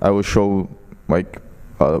thing, I will show like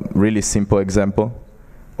a really simple example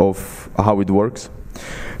of how it works.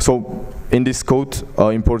 So in this code,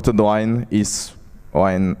 important line is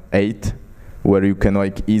line 8, where you can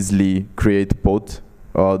like easily create pod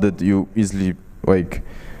that you easily like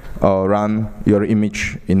run your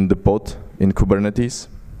image in the pod in Kubernetes,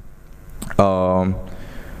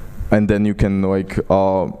 and then you can like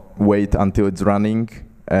wait until it's running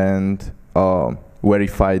and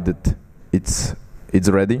verify that it's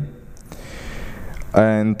ready.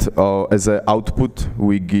 And as an output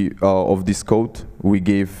we give of this code, we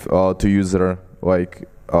give to user like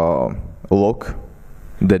a log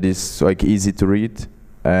that is like easy to read,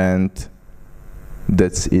 and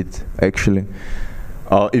that's it actually.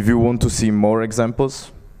 If you want to see more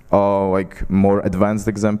examples, like more advanced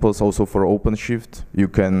examples also for OpenShift, you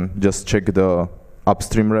can just check the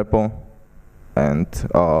upstream repo, and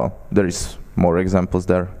there is more examples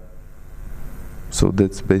there. So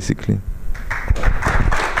that's basically.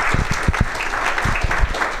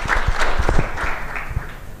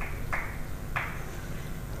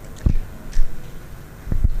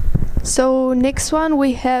 So next one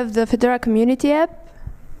we have the Fedora community app.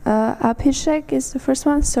 Abhishek is the first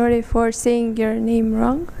one. Sorry for saying your name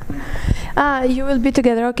wrong. You will be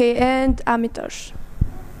together, okay? And Amitosh.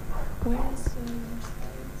 Where is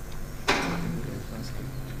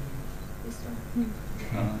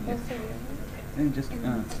just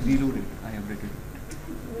reload it. I have read it.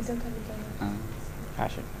 We don't have it.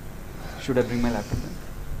 Hash it. Should I bring my laptop then?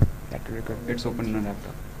 That will be good. It's open on a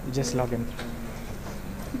laptop. You just log in.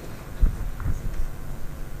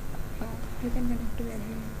 You can connect to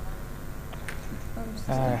every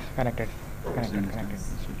Connected. Connected.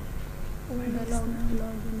 Where does log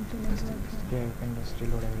into network? Yeah, you can just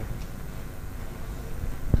reload everything.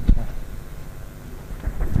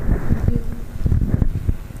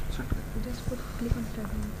 Just click on start.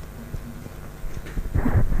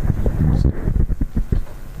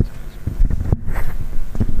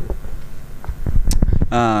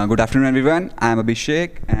 Good afternoon, everyone. I'm Abhishek,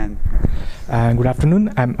 and Good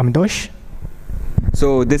afternoon. I'm Amitosh.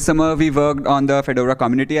 so this summer we worked on the Fedora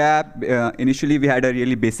community app. Initially, we had a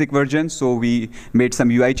really basic version, so we made some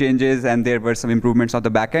UI changes, and there were some improvements on the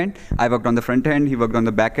back end. I worked on the front end, he worked on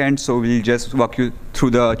the back end, so we'll just walk you through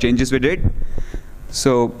the changes we did.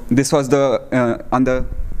 So this was the on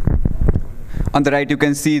the right, you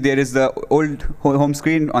can see there is the old home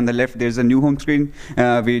screen. On the left, there's a new home screen.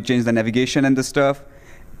 We changed the navigation and the stuff.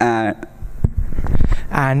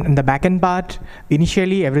 And in the backend part,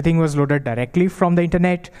 initially everything was loaded directly from the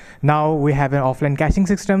internet. Now we have an offline caching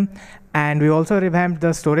system, and we also revamped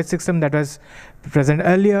the storage system that was present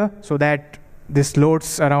earlier, so that this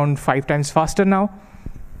loads around 5 times faster now.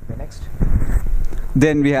 Next.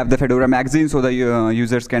 Then we have the Fedora magazine, so the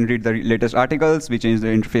users can read the latest articles. We changed the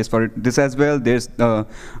interface for this as well. There's a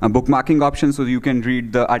bookmarking option, so you can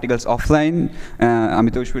read the articles offline.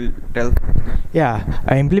 Amitosh will tell. Yeah,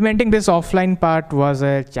 implementing this offline part was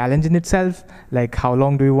a challenge in itself. Like, how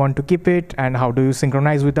long do you want to keep it, and how do you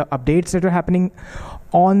synchronize with the updates that are happening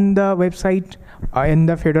on the website in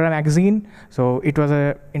the Fedora magazine? So it was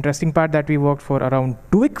an interesting part that we worked for around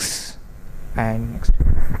 2 weeks. And next.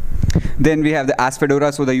 Then we have the Ask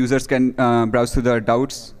Fedora, so the users can browse through the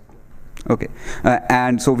doubts. Okay,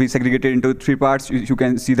 and so we segregated into 3 parts. You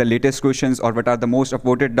can see the latest questions, or what are the most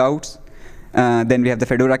upvoted doubts. Then we have the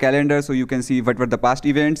Fedora calendar, so you can see what were the past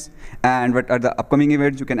events and what are the upcoming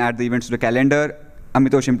events. You can add the events to the calendar.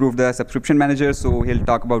 Amitosh improved the subscription manager, so he'll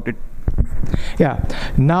talk about it. Yeah,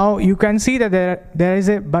 now you can see that there is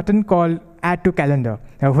a button called Add to Calendar.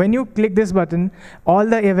 Now when you click this button, all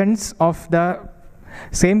the events of the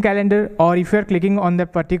same calendar, or if you're clicking on the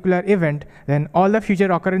particular event, then all the future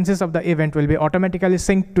occurrences of the event will be automatically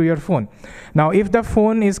synced to your phone. Now if the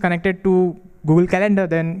phone is connected to Google Calendar,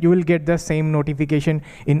 then you will get the same notification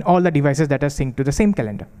in all the devices that are synced to the same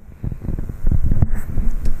calendar.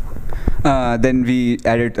 Then we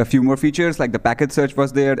added a few more features, like the package search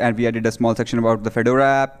was there, and we added a small section about the Fedora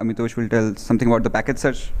app. Amitosh will tell something about the package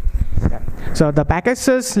search. Yeah. So the package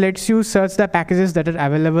search lets you search the packages that are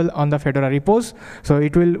available on the Fedora repos. So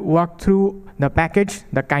it will walk through the package,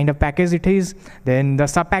 the kind of package it is, then the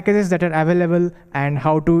sub-packages that are available, and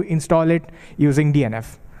how to install it using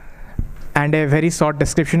DNF, and a very short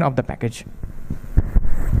description of the package.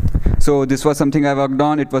 So this was something I worked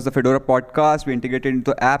on. It was the Fedora podcast. We integrated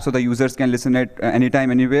into the app so the users can listen it anytime,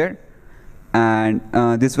 anywhere. And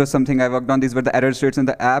this was something I worked on. These were the error states in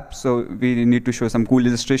the app. So we need to show some cool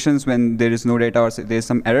illustrations when there is no data or there is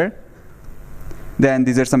some error. Then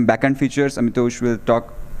these are some backend features. Amitosh will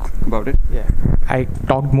talk about it. Yeah, I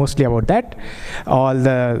talked mostly about that. All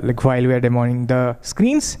the while we were demoing the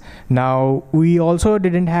screens. Now we also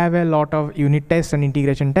didn't have a lot of unit tests and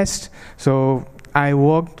integration tests, so I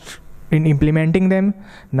worked in implementing them.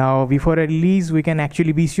 Now before a release, we can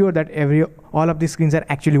actually be sure that all of these screens are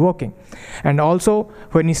actually working. And also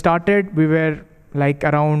when we started, we were like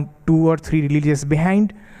around 2 or 3 releases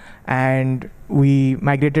behind, and we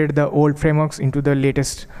migrated the old frameworks into the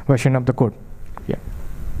latest version of the code. Yeah.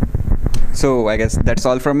 So I guess that's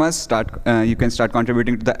all from us. You can start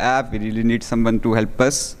contributing to the app. We really need someone to help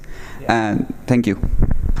us. Yeah. And thank you.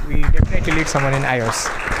 We definitely need someone in iOS.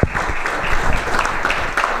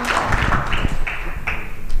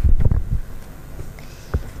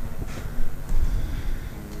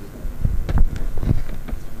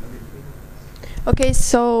 Okay,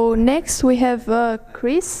 so next we have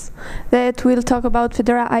Chris that will talk about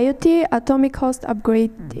Fedora IoT Atomic Host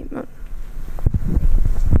Upgrade Daemon.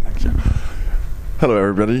 Thank you. Hello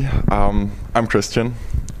everybody, I'm Christian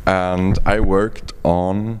and I worked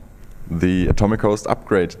on the Atomic Host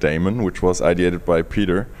Upgrade Daemon, which was ideated by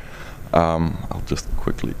Peter. I'll just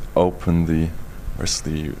quickly open where's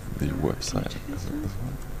the website? Is it this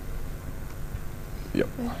one? Yep.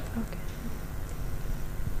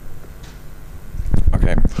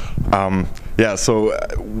 Okay. Yeah, so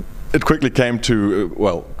it quickly became clear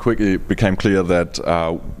that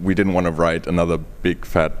we didn't want to write another big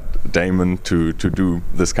fat daemon to do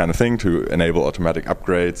this kind of thing, to enable automatic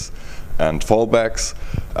upgrades and fallbacks.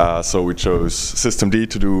 So we chose systemd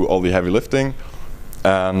to do all the heavy lifting.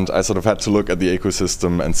 And I sort of had to look at the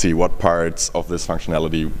ecosystem and see what parts of this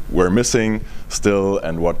functionality were missing still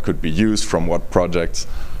and what could be used from what projects.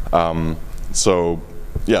 So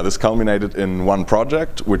yeah, this culminated in one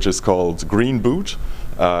project, which is called Green Boot.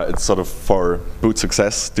 It's sort of for boot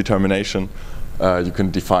success determination. You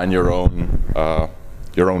can define your own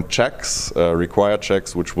checks, required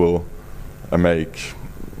checks, which will make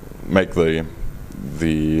the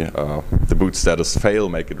boot status fail,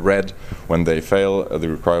 make it red when they fail, the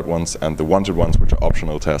required ones, and the wanted ones, which are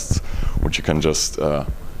optional tests, which you can just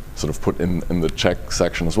sort of put in the check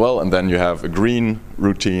section as well. And then you have a green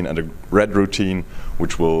routine and a red routine,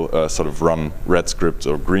 which will sort of run red scripts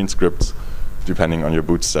or green scripts, depending on your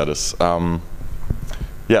boot status.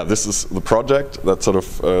 Yeah, this is the project that sort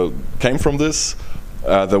of came from this.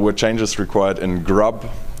 There were changes required in Grub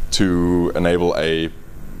to enable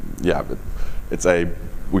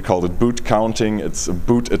we called it boot counting. It's a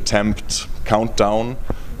boot attempt countdown.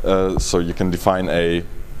 So you can define a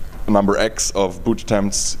number X of boot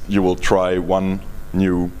attempts. You will try one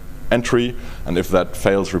new entry, and if that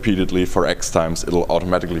fails repeatedly for X times, it'll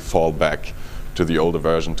automatically fall back to the older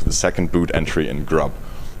version, to the second boot entry in Grub.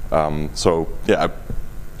 So yeah, I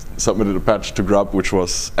submitted a patch to Grub, which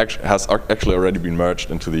has actually already been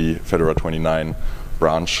merged into the Fedora 29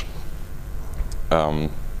 branch of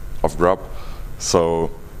Grub. So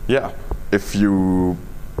yeah, if you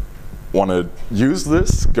want to use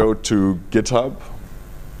this, go to GitHub,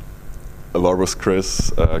 Lorbus Chris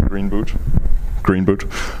Green Boot,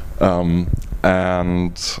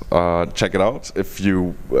 and check it out. If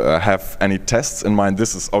you have any tests in mind,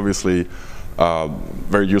 this is obviously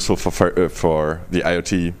very useful for the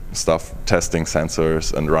IoT stuff, testing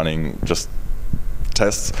sensors and running just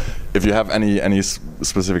tests. If you have any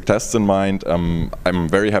specific tests in mind, I'm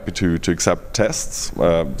very happy to accept tests,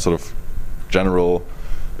 sort of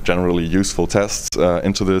generally useful tests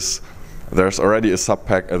into this. There's already a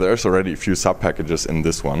there's already a few sub-packages in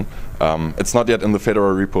this one. It's not yet in the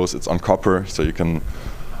Fedora repos. It's on Copper, so you can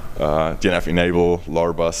DNF enable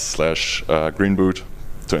lorbus/greenboot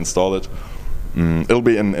to install it. It'll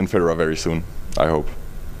be in Fedora very soon, I hope.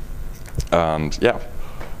 And yeah,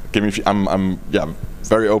 I'm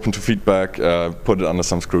very open to feedback. Put it under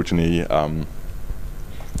some scrutiny.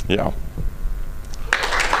 Yeah.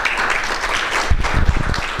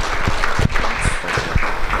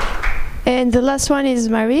 And the last one is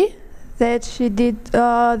Marie, that she did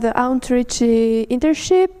the Outreachy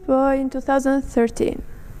internship in 2013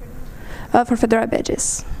 for Fedora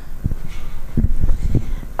badges.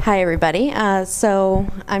 Hi, everybody. So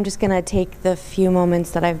I'm just going to take the few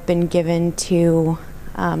moments that I've been given to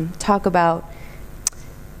talk about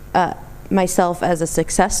myself as a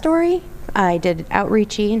success story. I did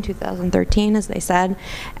Outreachy in 2013, as they said,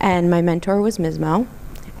 and my mentor was Ms. Mo,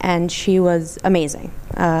 and she was amazing.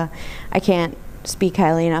 I can't speak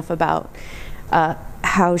highly enough about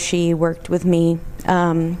how she worked with me.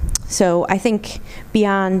 So I think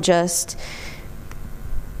beyond just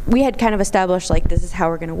we had kind of established, like, this is how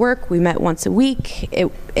we're going to work. We met once a week.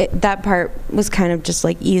 That part was kind of just,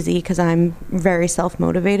 like, easy because I'm very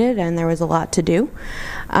self-motivated and there was a lot to do.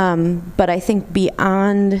 But I think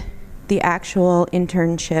beyond the actual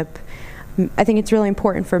internship, I think it's really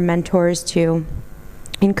important for mentors to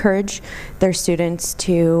encourage their students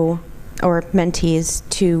to, or mentees,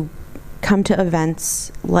 to come to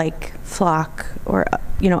events like Flock or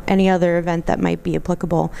any other event that might be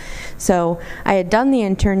applicable. So I had done the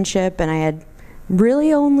internship and I had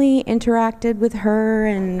really only interacted with her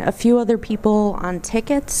and a few other people on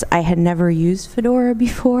tickets. I had never used Fedora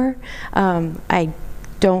before. I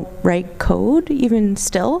don't write code even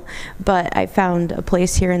still, but I found a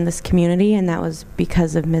place here in this community, and that was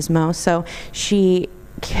because of Ms. Mo. So she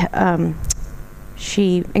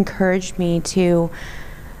encouraged me to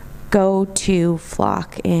go to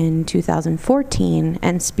Flock in 2014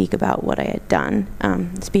 and speak about what I had done,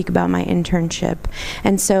 speak about my internship.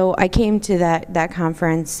 And so I came to that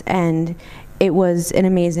conference, and it was an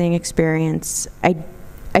amazing experience.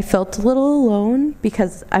 I felt a little alone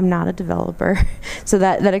because I'm not a developer. So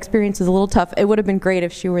that experience is a little tough. It would have been great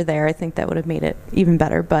if she were there. I think that would have made it even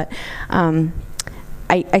better. But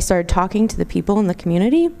I started talking to the people in the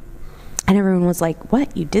community, and everyone was like,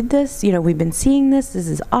 what, you did this? We've been seeing this. This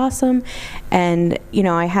is awesome. And,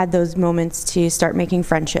 I had those moments to start making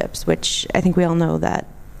friendships, which I think we all know that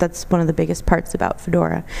that's one of the biggest parts about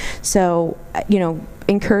Fedora. So,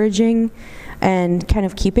 encouraging and kind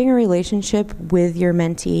of keeping a relationship with your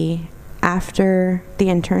mentee after the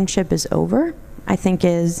internship is over, I think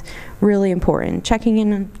is really important. Checking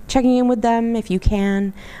in with them if you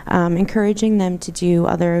can, encouraging them to do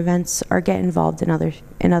other events or get involved in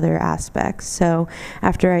other aspects. So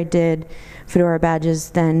after I did Fedora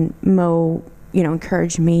badges, then Mo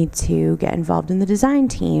encouraged me to get involved in the design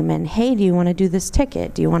team, and hey, do you want to do this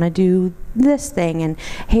ticket? Do you want to do this thing? And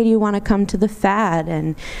hey, do you want to come to the FAD?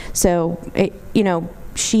 And so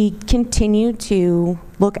she continued to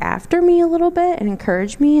look after me a little bit and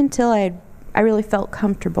encourage me until I really felt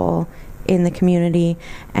comfortable in the community.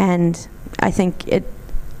 And I think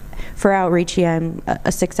for Outreachy, I'm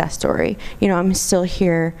a success story. I'm still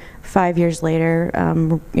here 5 years later,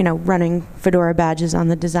 running Fedora badges on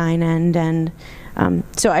the design end, and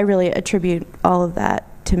so I really attribute all of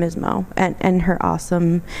that to Ms. Mo and her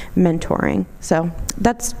awesome mentoring. So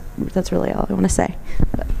that's really all I want to say.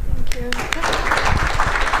 Thank you.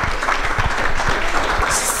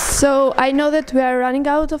 So I know that we are running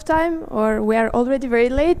out of time, or we are already very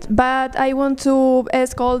late, but I want to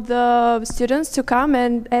ask all the students to come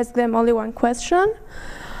and ask them only one question.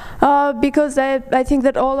 Because I think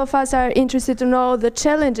that all of us are interested to know the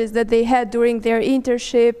challenges that they had during their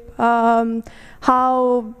internship, I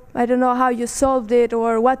don't know how you solved it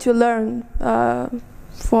or what you learned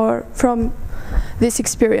from this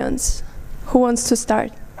experience. Who wants to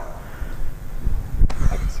start?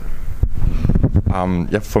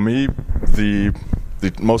 For me, the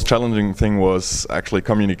most challenging thing was actually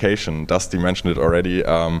communication. Dusty mentioned it already.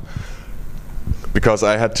 Because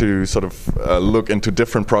I had to sort of look into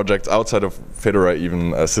different projects outside of Fedora,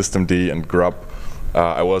 even systemd and grub.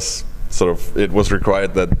 It was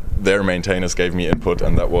required that their maintainers gave me input,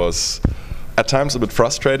 and that was at times a bit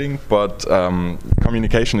frustrating, but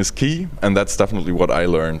communication is key, and that's definitely what I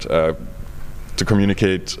learned. To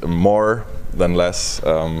communicate more than less,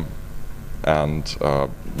 and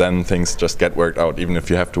then things just get worked out, even if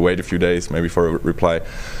you have to wait a few days maybe for a reply.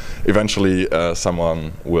 Eventually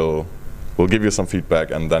someone will give you some feedback,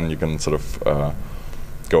 and then you can sort of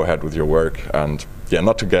go ahead with your work, and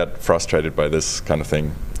not to get frustrated by this kind of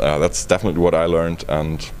thing. That's definitely what I learned,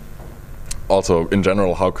 and also in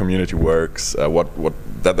general how community works,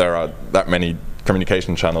 that there are that many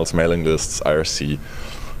communication channels, mailing lists, IRC,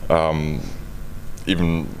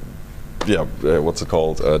 even what's it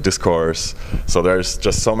called, discourse. So there's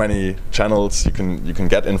just so many channels you can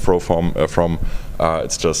get info from.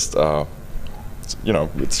 It's just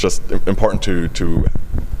it's just important to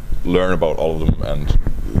learn about all of them and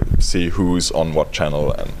see who's on what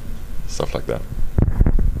channel and stuff like that.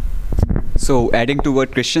 So adding to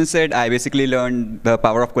what Christian said, I basically learned the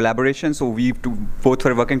power of collaboration. So we both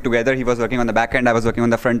were working together. He was working on the back end, I was working on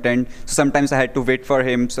the front end. So sometimes I had to wait for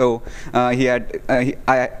him. So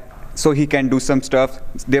so he can do some stuff.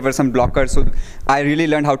 There were some blockers. So I really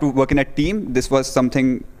learned how to work in a team. This was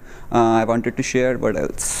something I wanted to share. What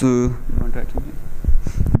else?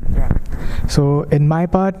 So in my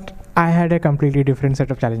part, I had a completely different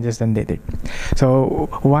set of challenges than they did. So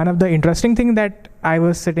one of the interesting things that I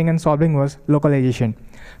was sitting and solving was localization.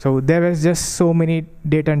 So there was just so many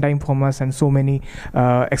date and time formats and so many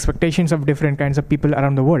expectations of different kinds of people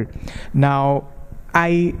around the world. Now,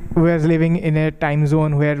 I was living in a time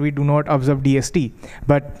zone where we do not observe DST,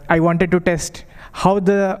 but I wanted to test how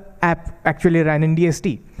the app actually ran in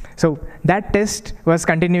DST. So that test was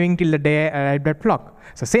continuing till the day I arrived at Flock.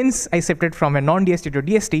 So since I shifted from a non-DST to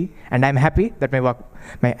DST, and I'm happy that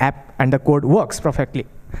my app and the code works perfectly.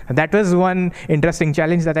 That was one interesting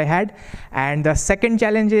challenge that I had. And the second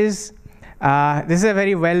challenge is, this is a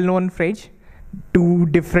very well-known phrase, two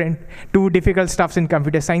difficult stuffs in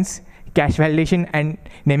computer science: cache validation and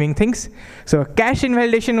naming things. So cache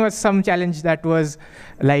invalidation was some challenge that was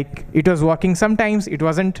like, it was working sometimes, it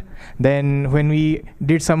wasn't. Then when we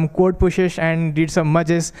did some code pushes and did some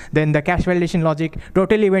merges, then the cache validation logic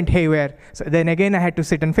totally went haywire. So then again, I had to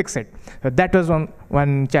sit and fix it. So that was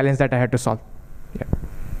one challenge that I had to solve. Yeah.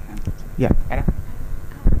 Yeah. Anna?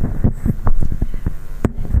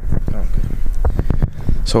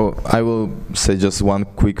 So I will say just one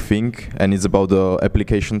quick thing, and it's about the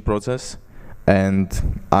application process.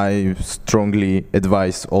 And I strongly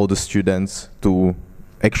advise all the students to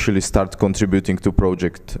actually start contributing to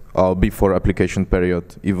project before application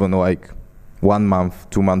period, even like 1 month,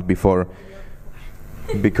 2 months before,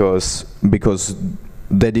 because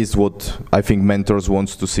that is what I think mentors want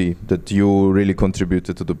to see, that you really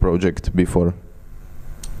contributed to the project before.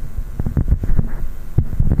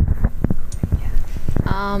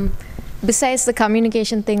 Besides the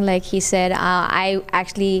communication thing, like he said, I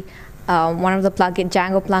actually, one of the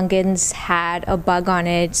Django plugins had a bug on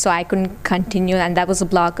it, so I couldn't continue, and that was a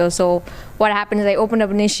blocker. So what happened is I opened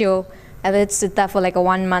up an issue, I let it sit there for like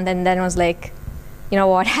 1 month, and then was like, you know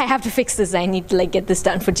what, I have to fix this. I need to like get this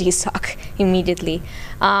done for GSoC immediately.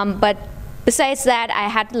 But besides that, I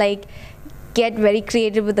had to like get very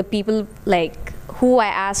creative with the people like who I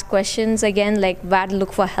ask questions again, like where to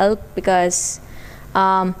look for help, because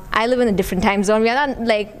I live in a different time zone. We are not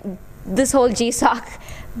like this whole GSoC.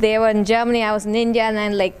 They were in Germany, I was in India, and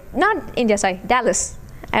then like, not India, sorry, Dallas.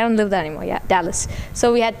 I don't live there anymore, yeah, Dallas.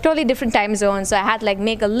 So we had totally different time zones. So I had to like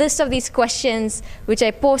make a list of these questions, which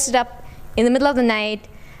I posted up in the middle of the night,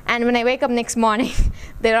 and when I wake up next morning,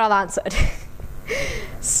 they're all answered.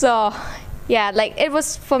 So yeah, like it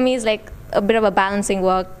was, for me, it's like a bit of a balancing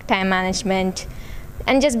work, time management,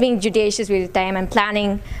 and just being judicious with the time and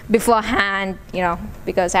planning beforehand, you know,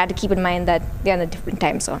 because I had to keep in mind that they're in a different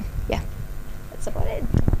time zone. Yeah, that's about it.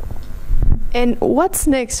 And what's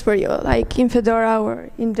next for you, like in Fedora or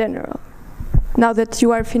in general, now that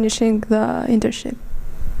you are finishing the internship?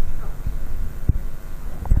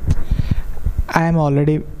 I am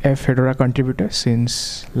already a Fedora contributor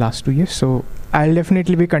since last 2 years, so I'll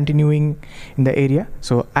definitely be continuing in the area.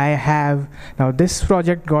 So I have, now this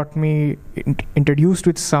project got me introduced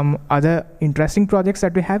with some other interesting projects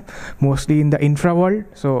that we have, mostly in the infra world,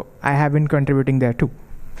 so I have been contributing there too.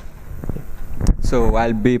 So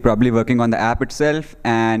I'll be probably working on the app itself,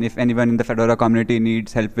 and if anyone in the Fedora community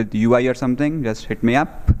needs help with UI or something, just hit me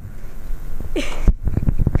up.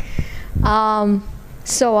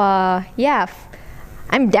 Yeah,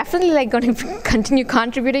 I'm definitely like going to continue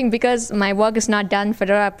contributing because my work is not done.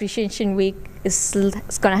 Fedora Appreciation Week is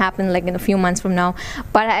going to happen like in a few months from now.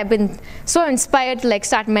 But I've been so inspired to like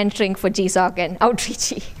start mentoring for GSoC and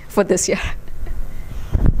Outreachy for this year.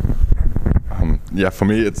 Yeah, for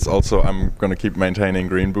me, it's also, I'm going to keep maintaining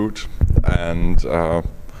Green Boot and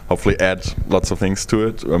hopefully add lots of things to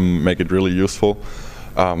it, make it really useful.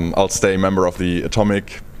 I'll stay a member of the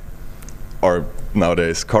Atomic, or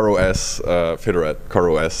nowadays CoreOS, Fedora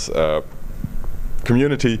CoreOS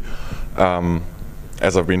community,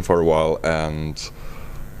 as I've been for a while, and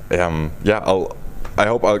yeah, I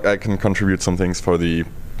hope I can contribute some things for the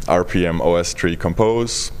RPM OS3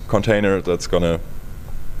 Compose container. That's gonna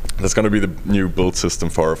be the new build system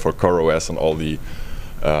for CoreOS and all the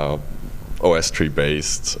OS3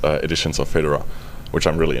 based editions of Fedora, which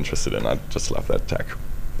I'm really interested in. I just love that tech.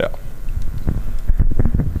 Yeah.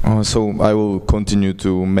 So I will continue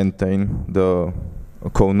to maintain the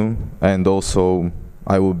Konu, and also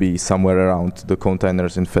I will be somewhere around the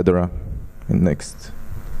containers in Fedora in next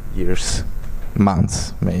years,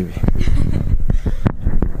 months maybe.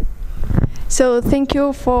 So thank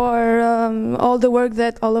you for all the work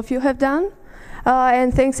that all of you have done.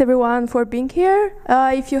 And thanks everyone for being here.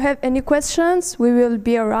 If you have any questions, we will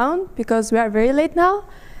be around because we are very late now.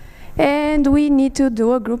 And we need to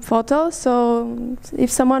do a group photo, so if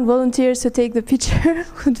someone volunteers to take the picture,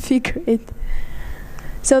 would be great.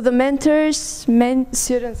 So the mentors,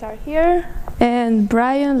 students are here, and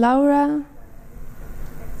Brian, Laura.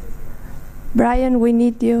 Brian, we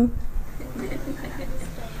need you.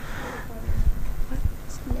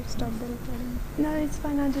 No, it's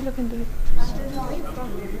fine, Angelo can do it.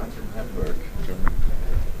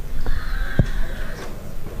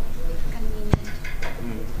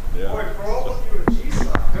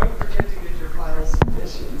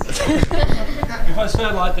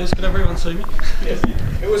 stand like this. Could everyone see me? Yes.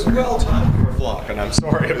 It was well timed for a vlog, and I'm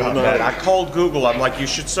sorry about that. I called Google. I'm like, you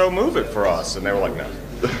should so move it for us, and they were like, no.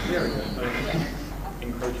 There we go.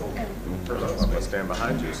 I'm gonna stand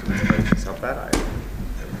behind you, so that's how bad I am.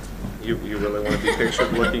 You really want to be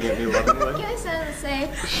pictured looking at me lovingly? Can I stand the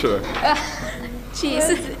same? Sure. Jeez,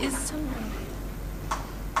 it's so nice.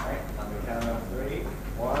 All right, on the count of 3.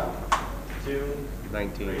 1, 2,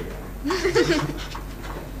 19.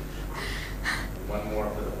 One more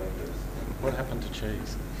for the winners. What happened to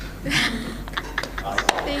cheese?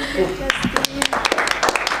 Thank you,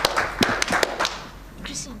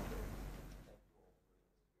 Christine.